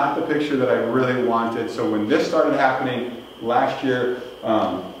 not the picture that I really wanted. So when this started happening last year,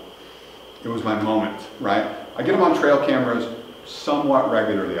 it was my moment, right? I get them on trail cameras somewhat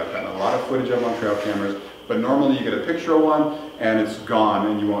regularly. I've gotten a lot of footage of them on trail cameras, but normally you get a picture of one and it's gone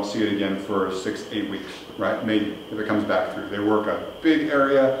and you won't see it again for 6 to 8 weeks, right? Maybe, if it comes back through. They work a big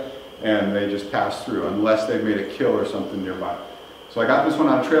area and they just pass through unless they've made a kill or something nearby. So I got this one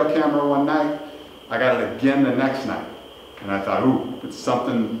on a trail camera one night. I got it again the next night. And I thought, ooh, it's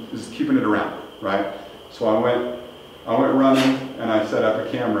something, this is keeping it around, right? So I went running and I set up a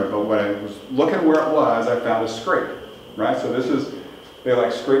camera, but when I was looking where it was, I found a scrape, right? So this is, they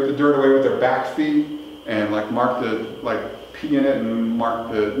like scrape the dirt away with their back feet and like mark the, like pee in it and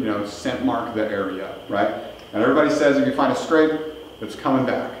mark the, you know, scent mark the area, right? And everybody says if you find a scrape, it's coming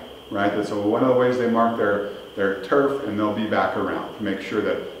back, right? So one of the ways they mark their their turf, and they'll be back around to make sure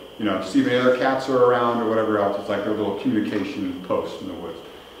that, you know, see if any other cats are around or whatever else. It's like their little communication post in the woods.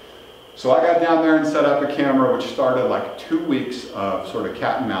 So I got down there and set up a camera, which started like 2 weeks of sort of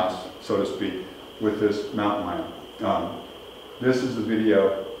cat and mouse, so to speak, with this mountain lion. This is the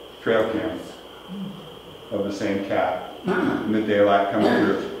video trail cam of the same cat in the daylight coming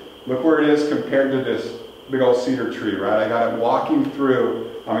through. Look where it is compared to this big old cedar tree, right? I got it walking through.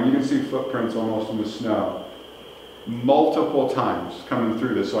 I mean, you can see footprints almost in the snow. Multiple times coming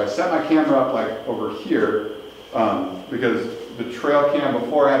through this. So I set my camera up like over here because the trail cam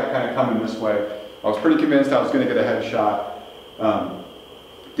before I had it kind of coming this way. I was pretty convinced I was going to get a headshot.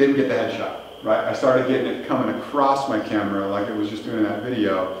 Didn't get the headshot, right? I started getting it coming across my camera like it was just doing that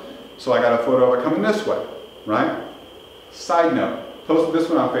video. So I got a photo of it coming this way, right? Side note, posted this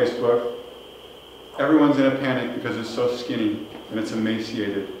one on Facebook. Everyone's in a panic because it's so skinny and it's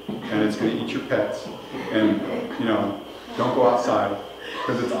emaciated and it's going to eat your pets. And, you know, don't go outside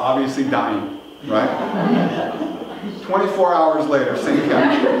because it's obviously dying, right? 24 hours later, same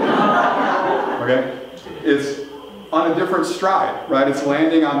cat. Okay? It's on a different stride, right? It's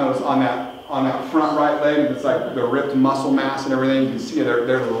landing on those on that front right leg, and it's like the ripped muscle mass and everything. You can see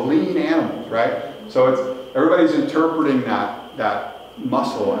they're lean animals, right? So it's everybody's interpreting that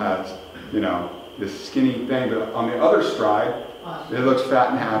muscle as, you know, this skinny thing, but on the other stride, it looks fat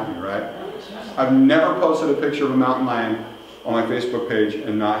and happy, right? I've never posted a picture of a mountain lion on my Facebook page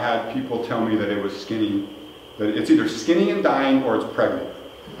and not had people tell me that it was skinny, that it's either skinny and dying or it's pregnant,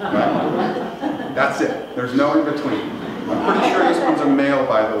 right? That's it. There's no in between. I'm pretty sure this one's a male,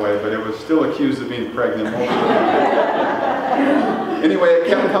 by the way, but it was still accused of being pregnant. Anyway, it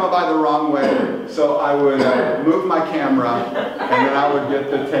kept coming by the wrong way, so I would move my camera, and then I would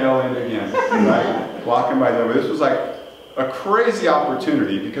get the tail end again, right? Walking by the way. This was like a crazy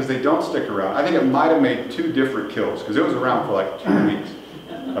opportunity because they don't stick around. I think it might have made 2 different kills because it was around for like 2 weeks.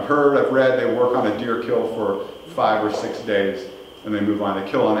 I've read they work on a deer kill for 5 or 6 days, and they move on. They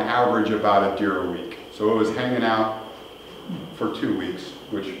kill on average about a deer a week. So it was hanging out for 2 weeks,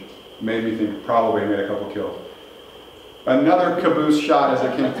 which made me think probably made a couple kills. Another caboose shot as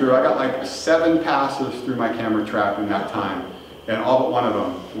it came through. I got like 7 passes through my camera trap in that time, and all but one of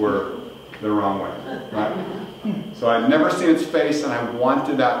them were the wrong way, right? So I'd never seen its face, and I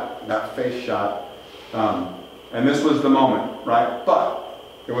wanted that face shot, and this was the moment, right? But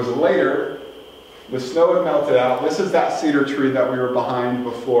it was later. The snow had melted out. This is that cedar tree that we were behind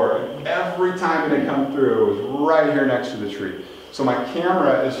before. And every time it had come through, it was right here next to the tree. So my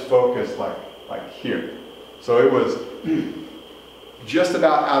camera is focused like here. So it was just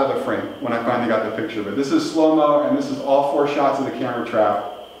about out of the frame when I finally got the picture of it. This is slow-mo, and this is all 4 shots of the camera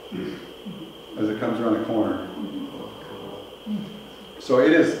trap as it comes around the corner. So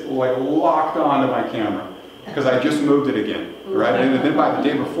it is like locked onto my camera because I just moved it again, right? And it had been by the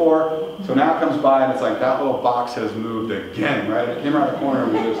day before, so now it comes by and it's like that little box has moved again, right? It came around the corner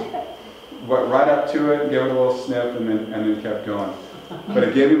and we just went right up to it, gave it a little sniff, and then kept going. But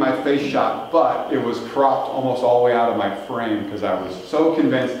it gave me my face shot, but it was cropped almost all the way out of my frame because I was so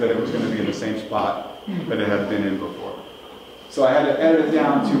convinced that it was going to be in the same spot that it had been in before. So I had to edit it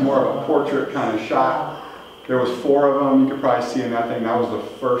down to more of a portrait kind of shot. There was 4 of them. You could probably see in that thing. That was the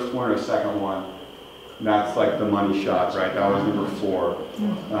first one or the second one. And that's like the money shot, right? That was number 4.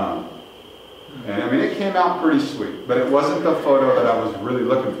 And I mean, it came out pretty sweet, but it wasn't the photo that I was really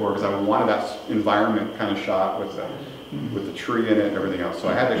looking for because I wanted that environment kind of shot with the tree in it and everything else. So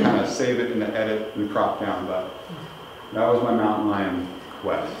I had to kind of save it in the edit and crop down, but that was my mountain lion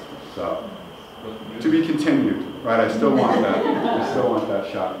quest. So to be continued, right? I still want that. I still want that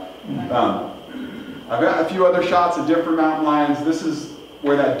shot. I've got a few other shots of different mountain lions. This is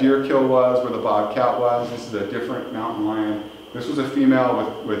where that deer kill was, where the bobcat was. This is a different mountain lion. This was a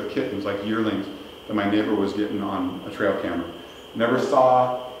female with kittens, like yearlings, that my neighbor was getting on a trail camera. Never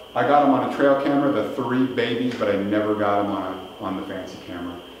saw, I got them on a trail camera, the 3 babies, but I never got them on the fancy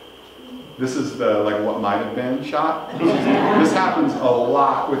camera. This is the, like, what might have been shot. This happens a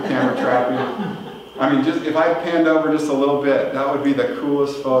lot with camera trapping. I mean, just if I panned over just a little bit, that would be the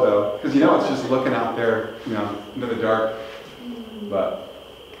coolest photo. Because you know it's just looking out there, you know, into the dark. But,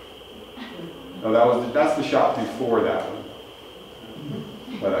 no, that's the shot before that one.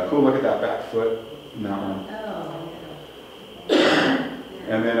 But cool, look at that back foot in that one.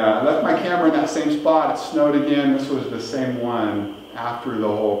 And then I left my camera in that same spot. It snowed again. This was the same one after the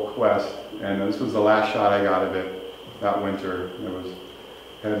whole quest. And this was the last shot I got of it that winter. It was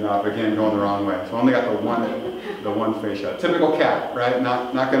heading off again, going the wrong way. So I only got the one face shot. Typical cat, right?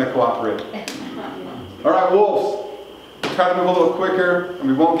 Not going to cooperate. All right, wolves. We'll try to move a little quicker, and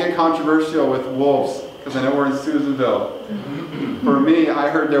we won't get controversial with wolves. because I know we're in Susanville. For me, I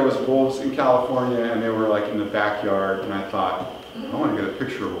heard there was wolves in California and they were like in the backyard, and I thought, I want to get a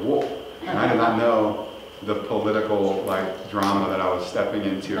picture of a wolf. And I did not know the political drama that I was stepping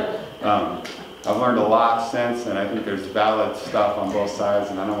into. I've learned a lot since, and I think there's valid stuff on both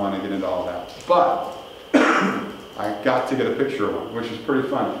sides, and I don't want to get into all that. But I got to get a picture of one, which is pretty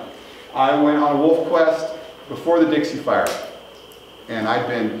fun. I went on a wolf quest before the Dixie Fire, and I'd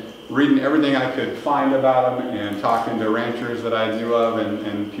been reading everything I could find about them and talking to ranchers that I knew of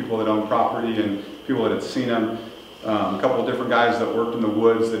and people that owned property and people that had seen them. A couple of different guys that worked in the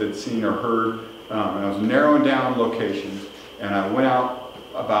woods that had seen or heard. And I was narrowing down locations, and I went out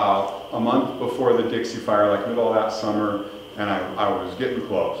about a month before the Dixie Fire, like middle of that summer, and I was getting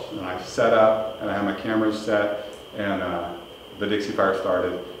close. And I set up, and I had my cameras set, and the Dixie Fire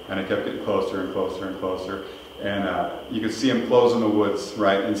started, and it kept getting closer and closer and closer. And you could see them close in the woods,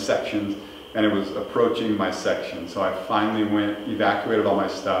 right, in sections, and it was approaching my section. So I finally went, evacuated all my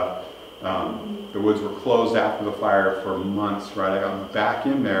stuff. The woods were closed after the fire for months, right? I got back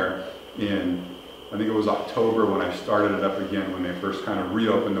in there in, I think it was October when I started it up again, when they first kind of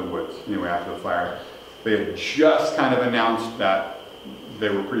reopened the woods, anyway, after the fire. They had just kind of announced that they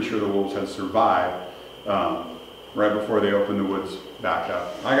were pretty sure the wolves had survived right before they opened the woods back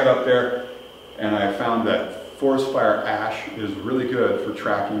up. I got up there and I found that forest fire ash is really good for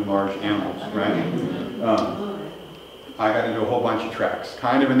tracking large animals, right? I got into a whole bunch of tracks,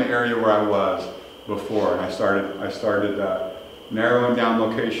 kind of in the area where I was before, and I started narrowing down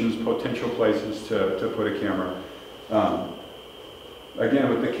locations, potential places to put a camera. Again,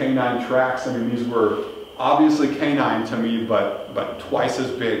 with the canine tracks, I mean, these were obviously canine to me, but twice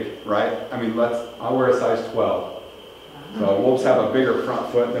as big, right? I mean, I wear a size 12. So wolves have a bigger front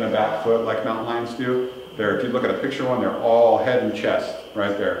foot than a back foot, like mountain lions do. If you look at a picture of one, they're all head and chest,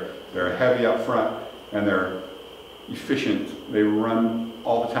 right? They're heavy up front, and they're efficient. They run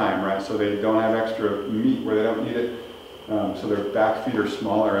all the time, right? So they don't have extra meat where they don't need it. So their back feet are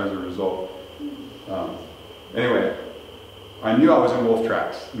smaller as a result. Anyway, I knew I was in wolf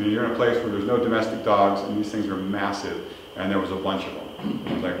tracks. I mean, you're in a place where there's no domestic dogs, and these things are massive, and there was a bunch of them.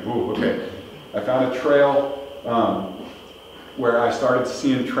 I was like, ooh, okay. I found a trail where I started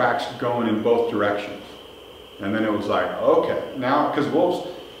seeing tracks going in both directions. And then it was like, okay, now, because wolves,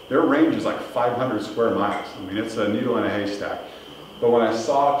 their range is like 500 square miles. I mean, it's a needle in a haystack. But when I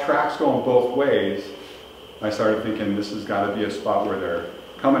saw tracks going both ways, I started thinking this has got to be a spot where they're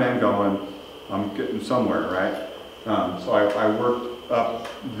coming and going. I'm getting somewhere, right? So I worked up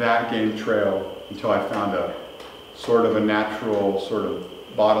that game trail until I found a sort of a natural sort of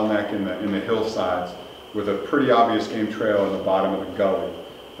bottleneck in the hillsides with a pretty obvious game trail in the bottom of the gully.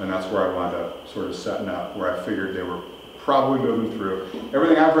 And that's where I wound up sort of setting up, where I figured they were probably moving through.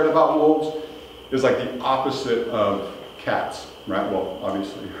 Everything I've read about wolves is like the opposite of cats, right? Well,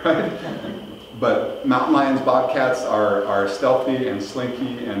 obviously, right? But mountain lions, bobcats are stealthy and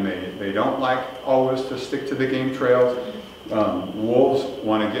slinky, and they don't like always to stick to the game trails. Wolves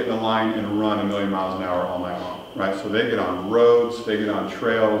want to get in a line and run a million miles an hour all night long, right? So they get on roads, they get on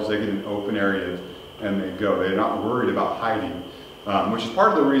trails, they get in open areas, and they go. They're not worried about hiding, which is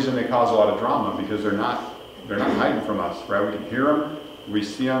part of the reason they cause a lot of drama, because they're not hiding from us, right? We can hear them, we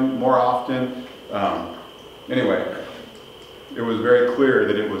see them more often. Anyway, it was very clear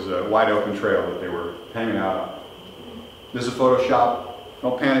that it was a wide open trail that they were hanging out on. This is Photoshop,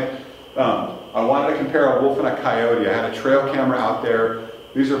 don't panic. I wanted to compare a wolf and a coyote. I had a trail camera out there.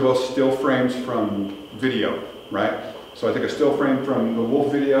 These are both still frames from video, right? So I took a still frame from the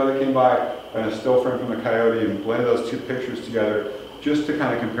wolf video that came by and a still frame from the coyote and blended those two pictures together just to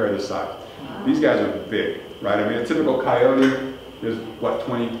kind of compare the size. These guys are big, right? I mean, a typical coyote is, what,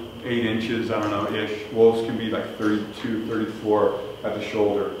 28 inches, I don't know, ish. Wolves can be like 32, 34 at the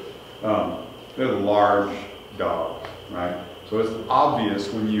shoulder. They're large dogs, right? So it's obvious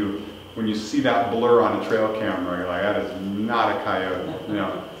when you see that blur on a trail camera, you're like, that is not a coyote, you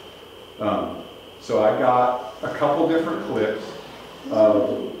know. So I got a couple different clips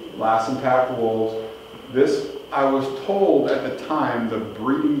of Lassen County wolves. This, I was told at the time, the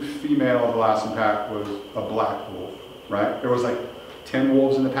breeding female of the Lassen pack was a black wolf, right? There was like 10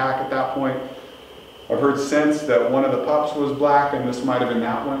 wolves in the pack at that point. I've heard since that one of the pups was black, and this might have been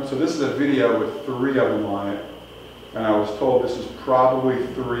that one. So this is a video with 3 of them on it. And I was told this is probably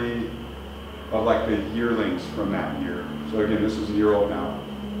 3 of like the yearlings from that year. So again, this is a year old now.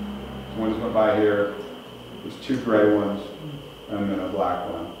 One just went by here. There's 2 gray ones, and then a black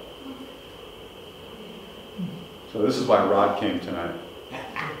one. So this is why Rod came tonight.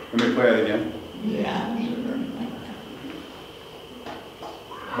 Let me play it again. Yeah, sure.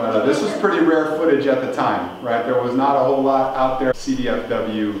 But this was pretty rare footage at the time, right? There was not a whole lot out there.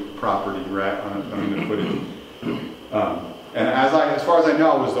 CDFW property, right, on the footage. And as far as I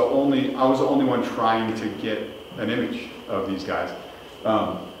know, I was the only one trying to get an image of these guys.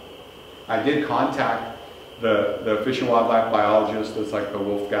 I did contact the Fish and Wildlife biologist, that's like the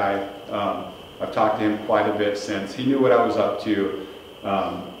wolf guy. I've talked to him quite a bit since. He knew what I was up to.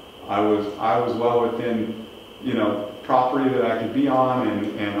 I was well within, you know, property that I could be on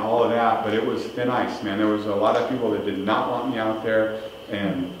and all of that, but it was thin ice, man. There was a lot of people that did not want me out there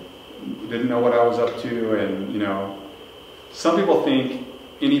and didn't know what I was up to, and you know, some people think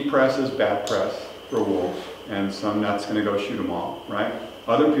any press is bad press for wolves, and some nuts gonna go shoot them all, right?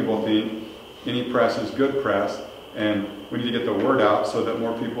 Other people think any press is good press, and we need to get the word out so that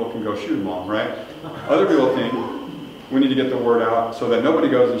more people can go shoot them all, right? Other people think we need to get the word out so that nobody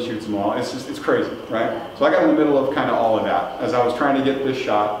goes and shoots them all. It's just, it's crazy, right? So I got in the middle of kind of all of that. As I was trying to get this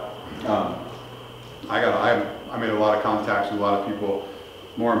shot, I made a lot of contacts with a lot of people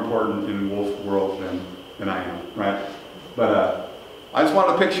more important in the wolf world than I am, right? But I just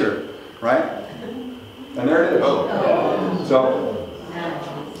wanted a picture, right? And there it is. Oh. So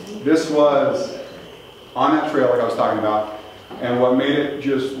this was on that trail like I was talking about. And what made it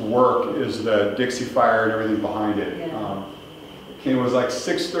just work is the Dixie fire and everything behind it. It was like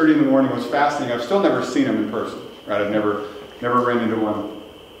 6:30 in the morning. It was fascinating. I've still never seen him in person, right? I've never ran into one.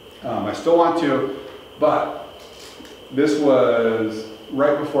 I still want to, but this was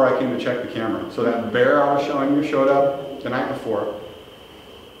right before I came to check the camera. So that bear I was showing you showed up the night before.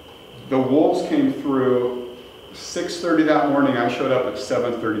 The wolves came through 6:30 that morning. I showed up at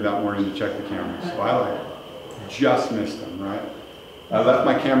 7:30 that morning to check the camera. So I like just missed them, right? I left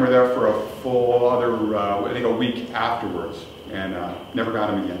my camera there for a full other, I think a week afterwards, and never got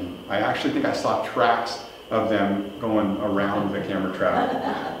them again. I actually think I saw tracks of them going around the camera trap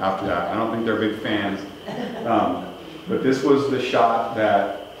after that. I don't think they're big fans. But this was the shot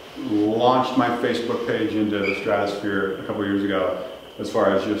that launched my Facebook page into the stratosphere a couple years ago, as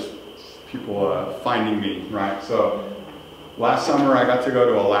far as just people finding me, right? So last summer I got to go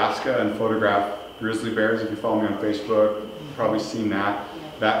to Alaska and photograph grizzly bears. If you follow me on Facebook, you've probably seen that.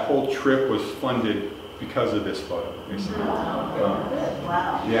 That whole trip was funded because of this photo.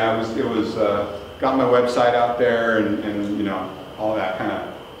 Wow. Yeah, it was got my website out there, and you know, all that kind of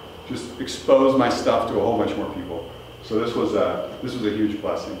just exposed my stuff to a whole bunch more people. So this was a huge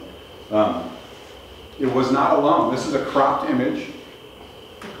blessing. It was not alone. This is a cropped image.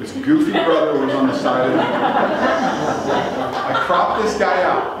 This goofy brother was on the side of me. I cropped this guy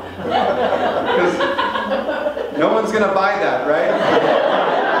out. Because no one's going to buy that, right?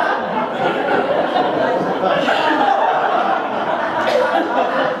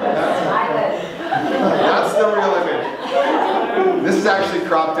 That's the real image. This is actually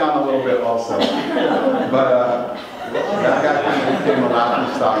cropped down a little bit also. But that guy kind of became a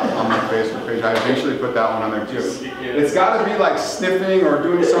laughing stock on my Facebook page. I eventually put that one on there too. It's got to be like sniffing or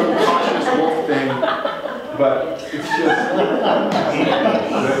doing some cautious wolf thing. But it's just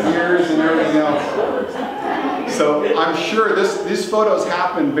the ears and everything else. So I'm sure these photos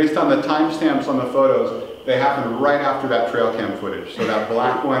happened based on the timestamps on the photos. They happened right after that trail cam footage. So that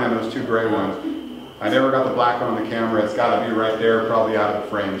black one and those two gray ones. I never got the black one on the camera. It's got to be right there, probably out of the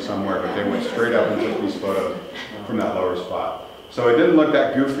frame somewhere. But they went straight up and took these photos from that lower spot. So it didn't look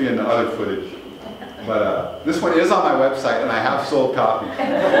that goofy in the other footage. But this one is on my website, and I have sold copies.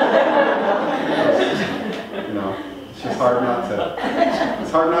 You know, it's just hard not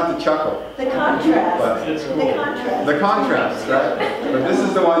to chuckle. The contrast. But The contrast. The contrast, right? But this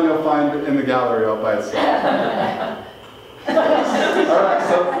is the one you'll find in the gallery all by itself. All right, so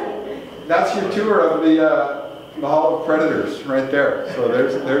that's your tour of the Hall of Predators right there. So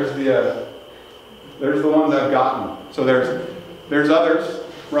there's the ones I've gotten. So there's others,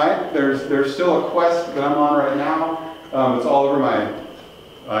 right? There's still a quest that I'm on right now. It's all over my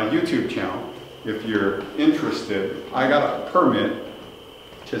YouTube channel. If you're interested, I got a permit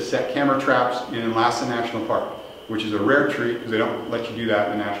to set camera traps in Lassen National Park, which is a rare treat because they don't let you do that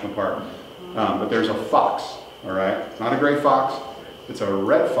in the national park. But there's a fox, all right? It's not a gray fox, it's a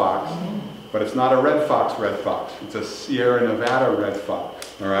red fox, but it's not a red fox. It's a Sierra Nevada red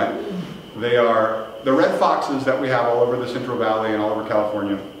fox, all right? They are, the red foxes that we have all over the Central Valley and all over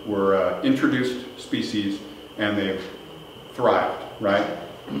California were introduced species, and they've thrived, right?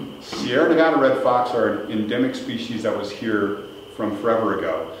 Sierra Nevada red fox are an endemic species that was here from forever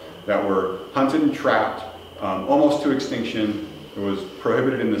ago, that were hunted and trapped almost to extinction. It was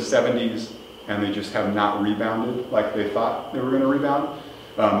prohibited in the 70s, and they just have not rebounded like they thought they were going to rebound.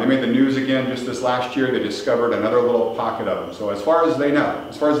 They made the news again just this last year. They discovered another little pocket of them. So as far as they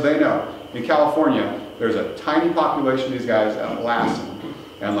know, in California, there's a tiny population of these guys at Lassen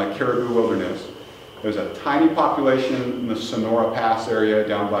and like Caribou Wilderness. There's a tiny population in the Sonora Pass area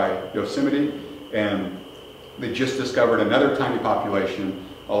down by Yosemite, and they just discovered another tiny population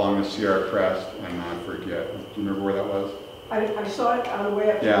along the Sierra Crest, and I forget. Do you remember where that was? I saw it on the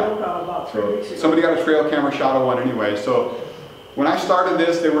way up to Boca about 3 weeks ago. Somebody got a trail camera shot of one anyway. So when I started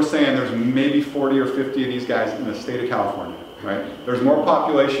this, they were saying there's maybe 40 or 50 of these guys in the state of California, right? There's more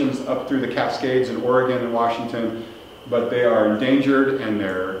populations up through the Cascades in Oregon and Washington, but they are endangered and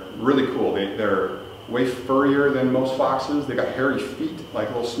they're really cool. They're way furrier than most foxes. They got hairy feet, like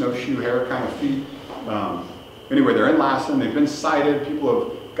little snowshoe hair kind of feet. Anyway, they're in Lassen. They've been sighted. People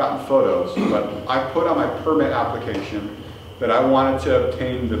have gotten photos, but I put on my permit application that I wanted to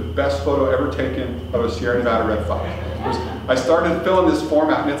obtain the best photo ever taken of a Sierra Nevada red fox. I started filling this form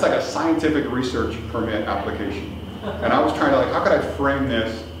out, and it's like a scientific research permit application. And I was trying to like, how could I frame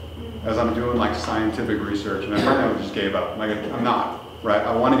this as I'm doing like scientific research? And I finally just gave up. Like, I'm not, right?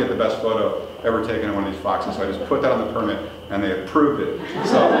 I want to get the best photo ever taken of one of these foxes, so I just put that on the permit, and they approved it.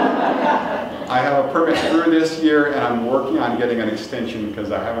 So I have a permit through this year, and I'm working on getting an extension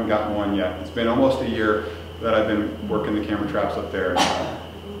because I haven't gotten one yet. It's been almost a year that I've been working the camera traps up there, and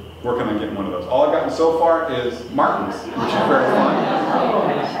working on getting one of those. All I've gotten so far is martins, which is very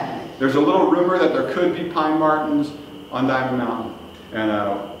fun. There's a little rumor that there could be pine martins on Diamond Mountain, and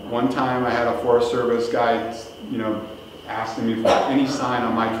one time I had a Forest Service guy, you know, asking me for any sign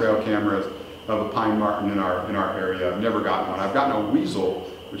on my trail cameras of a pine martin in our area. I've never gotten one. I've gotten a weasel,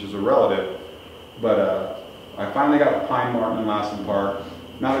 which is a relative, but I finally got a pine martin in Lassen Park.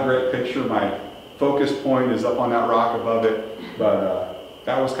 Not a great picture. My focus point is up on that rock above it, but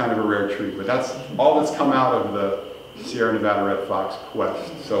that was kind of a rare treat. But that's all that's come out of the Sierra Nevada red fox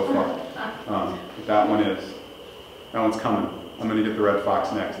quest so far. That one's coming. I'm going to get the red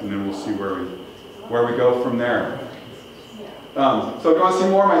fox next, and then we'll see where we go from there. So if you want to see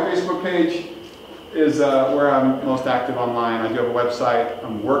more, my Facebook page is where I'm most active online. I do have a website.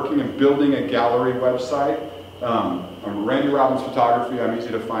 I'm working and building a gallery website. I'm Randy Robbins Photography. I'm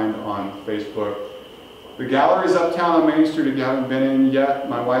easy to find on Facebook. The gallery's uptown on Main Street if you haven't been in yet.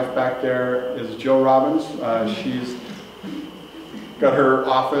 My wife back there is Jill Robbins. She's got her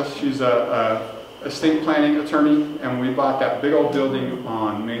office. She's a estate planning attorney, and we bought that big old building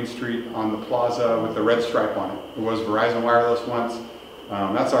on Main Street on the plaza with the red stripe on it. It was Verizon Wireless once.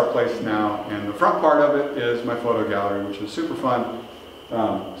 That's our place now, and the front part of it is my photo gallery, which is super fun.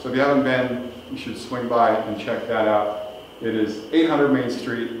 So if you haven't been, you should swing by and check that out. It is 800 Main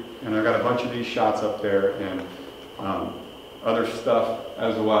Street, and I've got a bunch of these shots up there and other stuff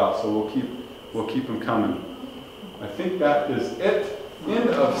as well. So we'll keep them coming. I think that is it. End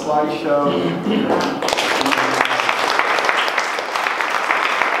of slideshow.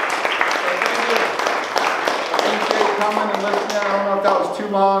 Coming and listening. I don't know if that was too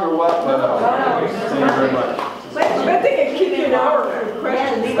long or what, but thank you very much. I think it keep you an hour for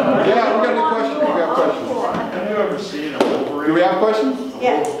questions. Yeah, we got any questions? We got questions. Have you ever seen a wolverine? Do we have questions?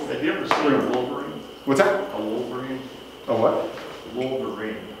 Yes. Have you ever seen a wolverine? What's that? A wolverine? A what?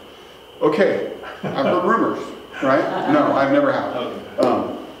 Wolverine. Okay, I've heard rumors, right? No, I've never had. Okay.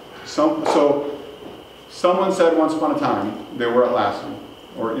 So someone said once upon a time they were at Lassen,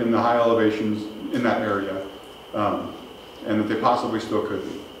 or in the high elevations in that area, and that they possibly still could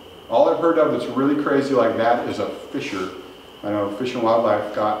be. All I've heard of that's really crazy like that is a fisher. I know Fish and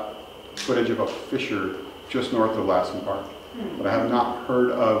Wildlife got footage of a fisher just north of Lassen Park, but I have not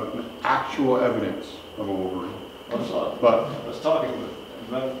heard of actual evidence of a wolverine. I was talking with,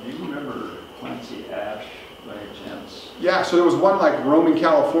 do you remember Clancy Ash by chance? Yeah, so there was one like roaming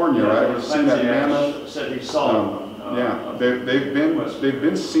California, right? It was seen at Mammoth. Said he saw them. Yeah, they've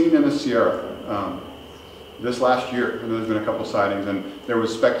been seen in the Sierra this last year, and there's been a couple sightings, and there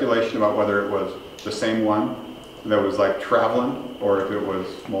was speculation about whether it was the same one that was like traveling, or if it was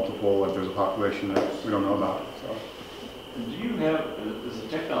multiple, if there's a population that we don't know about. So. Do you have, is the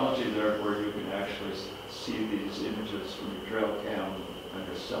technology there where you can actually see these images from your trail cam on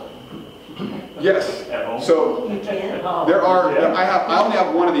your cell phone? Yes. At home? So You can? there are. I only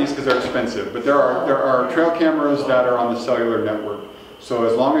have one of these because they're expensive, but there are trail cameras that are on the cellular network. So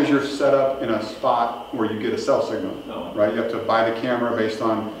as long as you're set up in a spot where you get a cell signal, right? You have to buy the camera based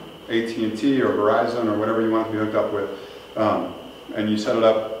on AT&T or Verizon or whatever you want to be hooked up with, and you set it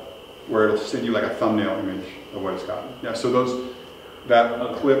up where it'll send you like a thumbnail image of what it's got. Yeah. So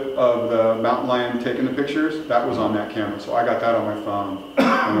that clip of the mountain lion taking the pictures, that was on that camera. So I got that on my phone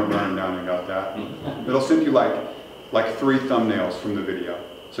and went running down and got that. It'll send you like like 3 thumbnails from the video.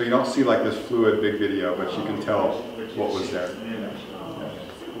 So you don't see like this fluid big video, but you can tell what was there. Yeah,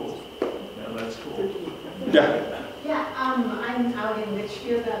 cool. Yeah, that's cool. Yeah. Yeah, I'm out in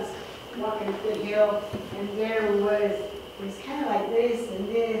Litchfield. I was walking up the hill, and there was kind of like this and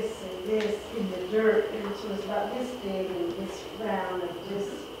this and this in the dirt, and it was about this big and this round and this.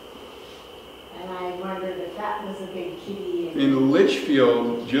 And I wondered if that was a big kitty. In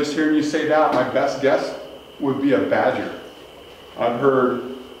Litchfield, just hearing you say that, my best guess would be a badger. I've heard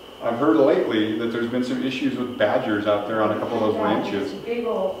lately that there's been some issues with badgers out there on a couple of those ranches. Big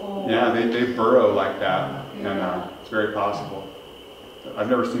old hole. Yeah, they burrow like that, and it's very possible. I've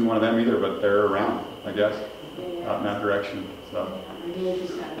never seen one of them either, but they're around, I guess, out in that direction. So,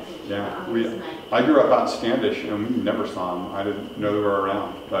 yeah, I grew up out in Standish, and we never saw them. I didn't know they were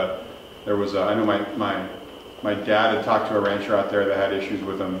around, but there was. I know my dad had talked to a rancher out there that had issues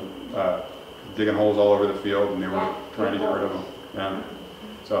with them, digging holes all over the field, and they were trying to get rid of them. Yeah.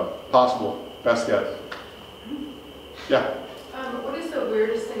 So, possible. Best guess. Yeah? What is the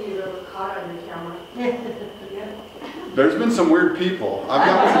weirdest thing you've ever caught on your camera? There's been some weird people. I've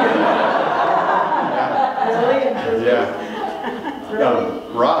got some. Yeah.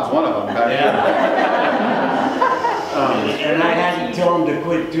 Rod's one of them. And I had to tell him to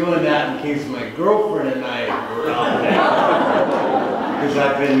quit doing that in case my girlfriend and I were out there. Because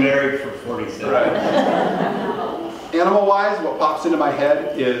I've been married for 47 years. Right. Animal-wise, what pops into my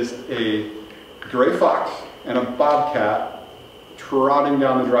head is a gray fox and a bobcat trotting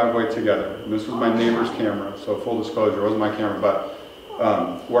down the driveway together. And this was my neighbor's camera, so full disclosure, it wasn't my camera, but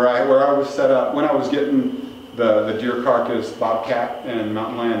where I was set up, when I was getting the deer carcass, bobcat, and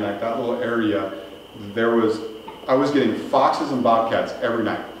mountain lion, like that little area, I was getting foxes and bobcats every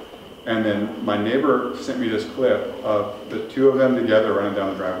night. And then my neighbor sent me this clip of the 2 of them together running down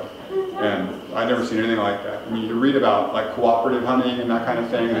the driveway. And I'd never seen anything like that. I mean, you read about like cooperative hunting and that kind of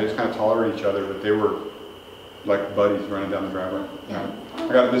thing, they just kind of tolerate each other, but they were like buddies running down the driveway. Yeah. I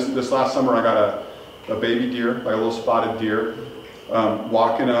got this last summer, I got a baby deer, like a little spotted deer,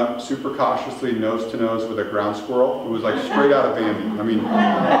 walking up super cautiously, nose to nose with a ground squirrel. It was like straight out of Bambi. I mean,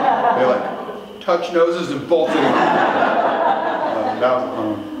 they like touched noses and bolted. That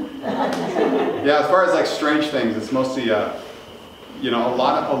was yeah, as far as like strange things, it's mostly you know, a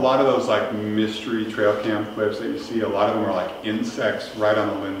lot of those like mystery trail cam clips that you see, a lot of them are like insects right on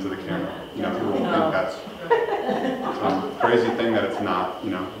the lens of the camera. You know, people think that's some crazy thing that it's not, you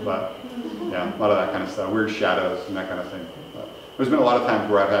know, but yeah, a lot of that kind of stuff, weird shadows and that kind of thing. But there's been a lot of times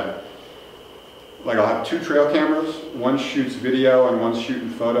where I've had, like I'll have 2 trail cameras, one shoots video and one's shooting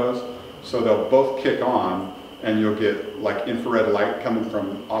photos, so they'll both kick on and you'll get like infrared light coming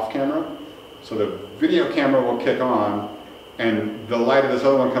from off camera. So the video camera will kick on and the light of this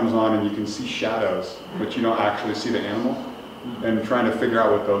other one comes on and you can see shadows, but you don't actually see the animal. And trying to figure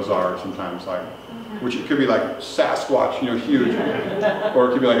out what those are sometimes, like, which it could be like Sasquatch, you know, huge, or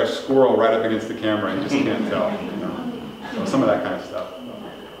it could be like a squirrel right up against the camera and you just can't tell, you know. So some of that kind of stuff.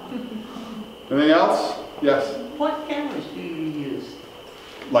 Anything else? Yes? What cameras do you use?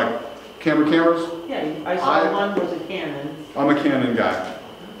 Like cameras? Yeah, I saw one was a Canon. I'm a Canon guy.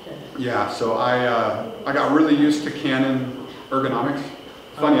 Okay. Yeah, so I got really used to Canon ergonomics.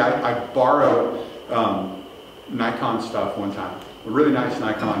 Funny, I borrowed Nikon stuff one time, a really nice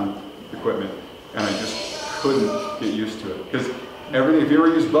Nikon equipment, and I just couldn't get used to it. Because everything, if you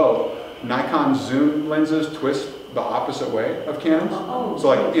ever use both, Nikon zoom lenses twist the opposite way of Canons. So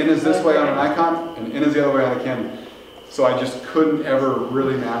like in is this way on a Nikon, and in is the other way on a Canon. So I just couldn't ever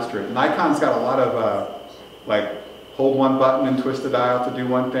really master it. Nikon's got a lot of like hold one button and twist the dial to do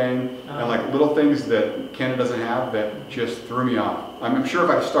one thing, and like little things that Canon doesn't have that just threw me off. I'm sure if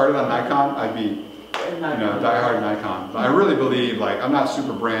I started on Nikon, I'd be, you know, diehard Nikon. But I really believe, like, I'm not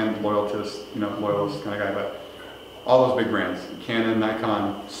super brand loyalist kind of guy, but all those big brands, Canon,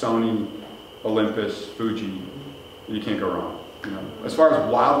 Nikon, Sony, Olympus, Fuji, you can't go wrong. You know, as far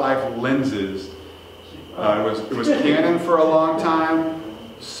as wildlife lenses, it was Canon for a long time.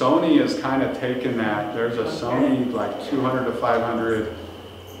 Sony has kind of taken that. There's a Sony like 200 to 500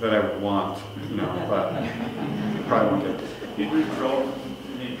 that I want, you know, but probably won't get. You do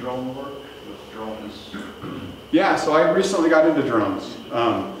any drone work with drones? Yeah, so I recently got into drones.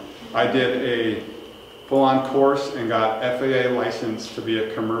 I did a full-on course and got FAA license to be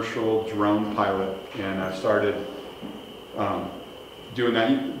a commercial drone pilot, and I started doing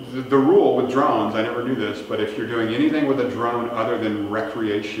that. The rule with drones, I never knew this, but if you're doing anything with a drone other than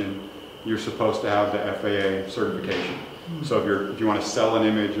recreation, you're supposed to have the FAA certification. So if you want to sell an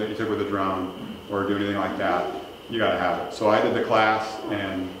image that you took with a drone or do anything like that, you got to have it. So I did the class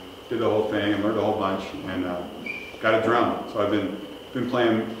and did the whole thing and learned a whole bunch, and got a drone, so I've been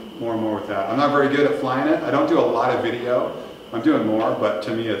playing more and more with that. I'm not very good at flying it. I don't do a lot of video. I'm doing more, but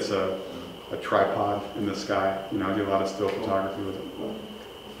to me it's a tripod in the sky. You know, I do a lot of still photography with it.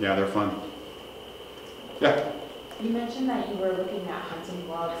 Yeah, they're fun. Yeah. You mentioned that you were looking at hunting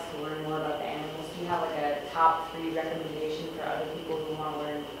blogs to learn more about the animals. Do you have like a top 3 recommendation for other people who want to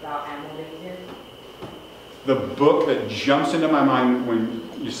learn about animal behavior? The book that jumps into my mind when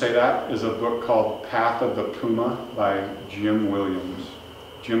you say that is a book called Path of the Puma by Jim Williams.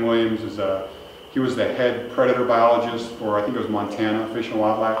 Jim Williams is he was the head predator biologist for, I think it was Montana Fish and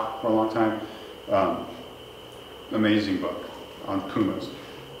Wildlife for a long time. Amazing book on pumas.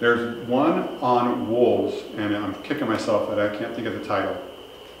 There's one on wolves, and I'm kicking myself that I can't think of the title.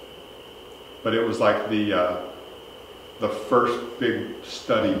 But it was like the first big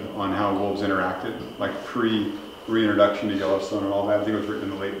study on how wolves interacted, like pre-reintroduction to Yellowstone and all that. I think it was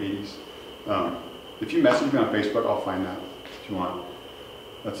written in the late 80s. If you message me on Facebook, I'll find that if you want.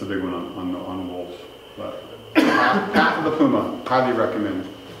 That's a big one on wolves. But Path of the Puma, highly recommend.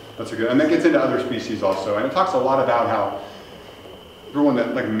 That's a good, and that gets into other species also. And it talks a lot about how everyone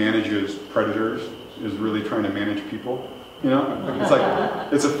that like manages predators is really trying to manage people. You know, it's like,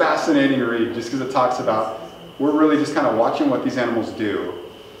 it's a fascinating read just because it talks about, we're really just kind of watching what these animals do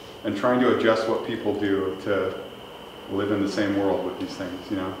and trying to adjust what people do to live in the same world with these things,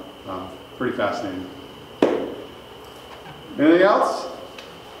 you know. Pretty fascinating. Anything else?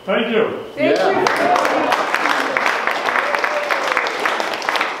 Thank you. Thank you.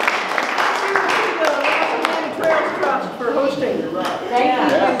 Trails Trust for hosting. Thank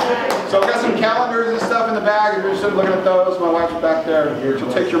you. So I've got some calendars and stuff in the bag. If you're interested in looking at those, my wife's back there.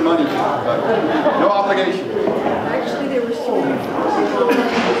 She'll take your money, but no obligation. Actually, there were 3.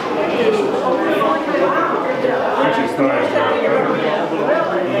 Which is nice.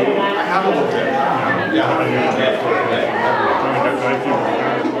 I have a little bit. Yeah. I think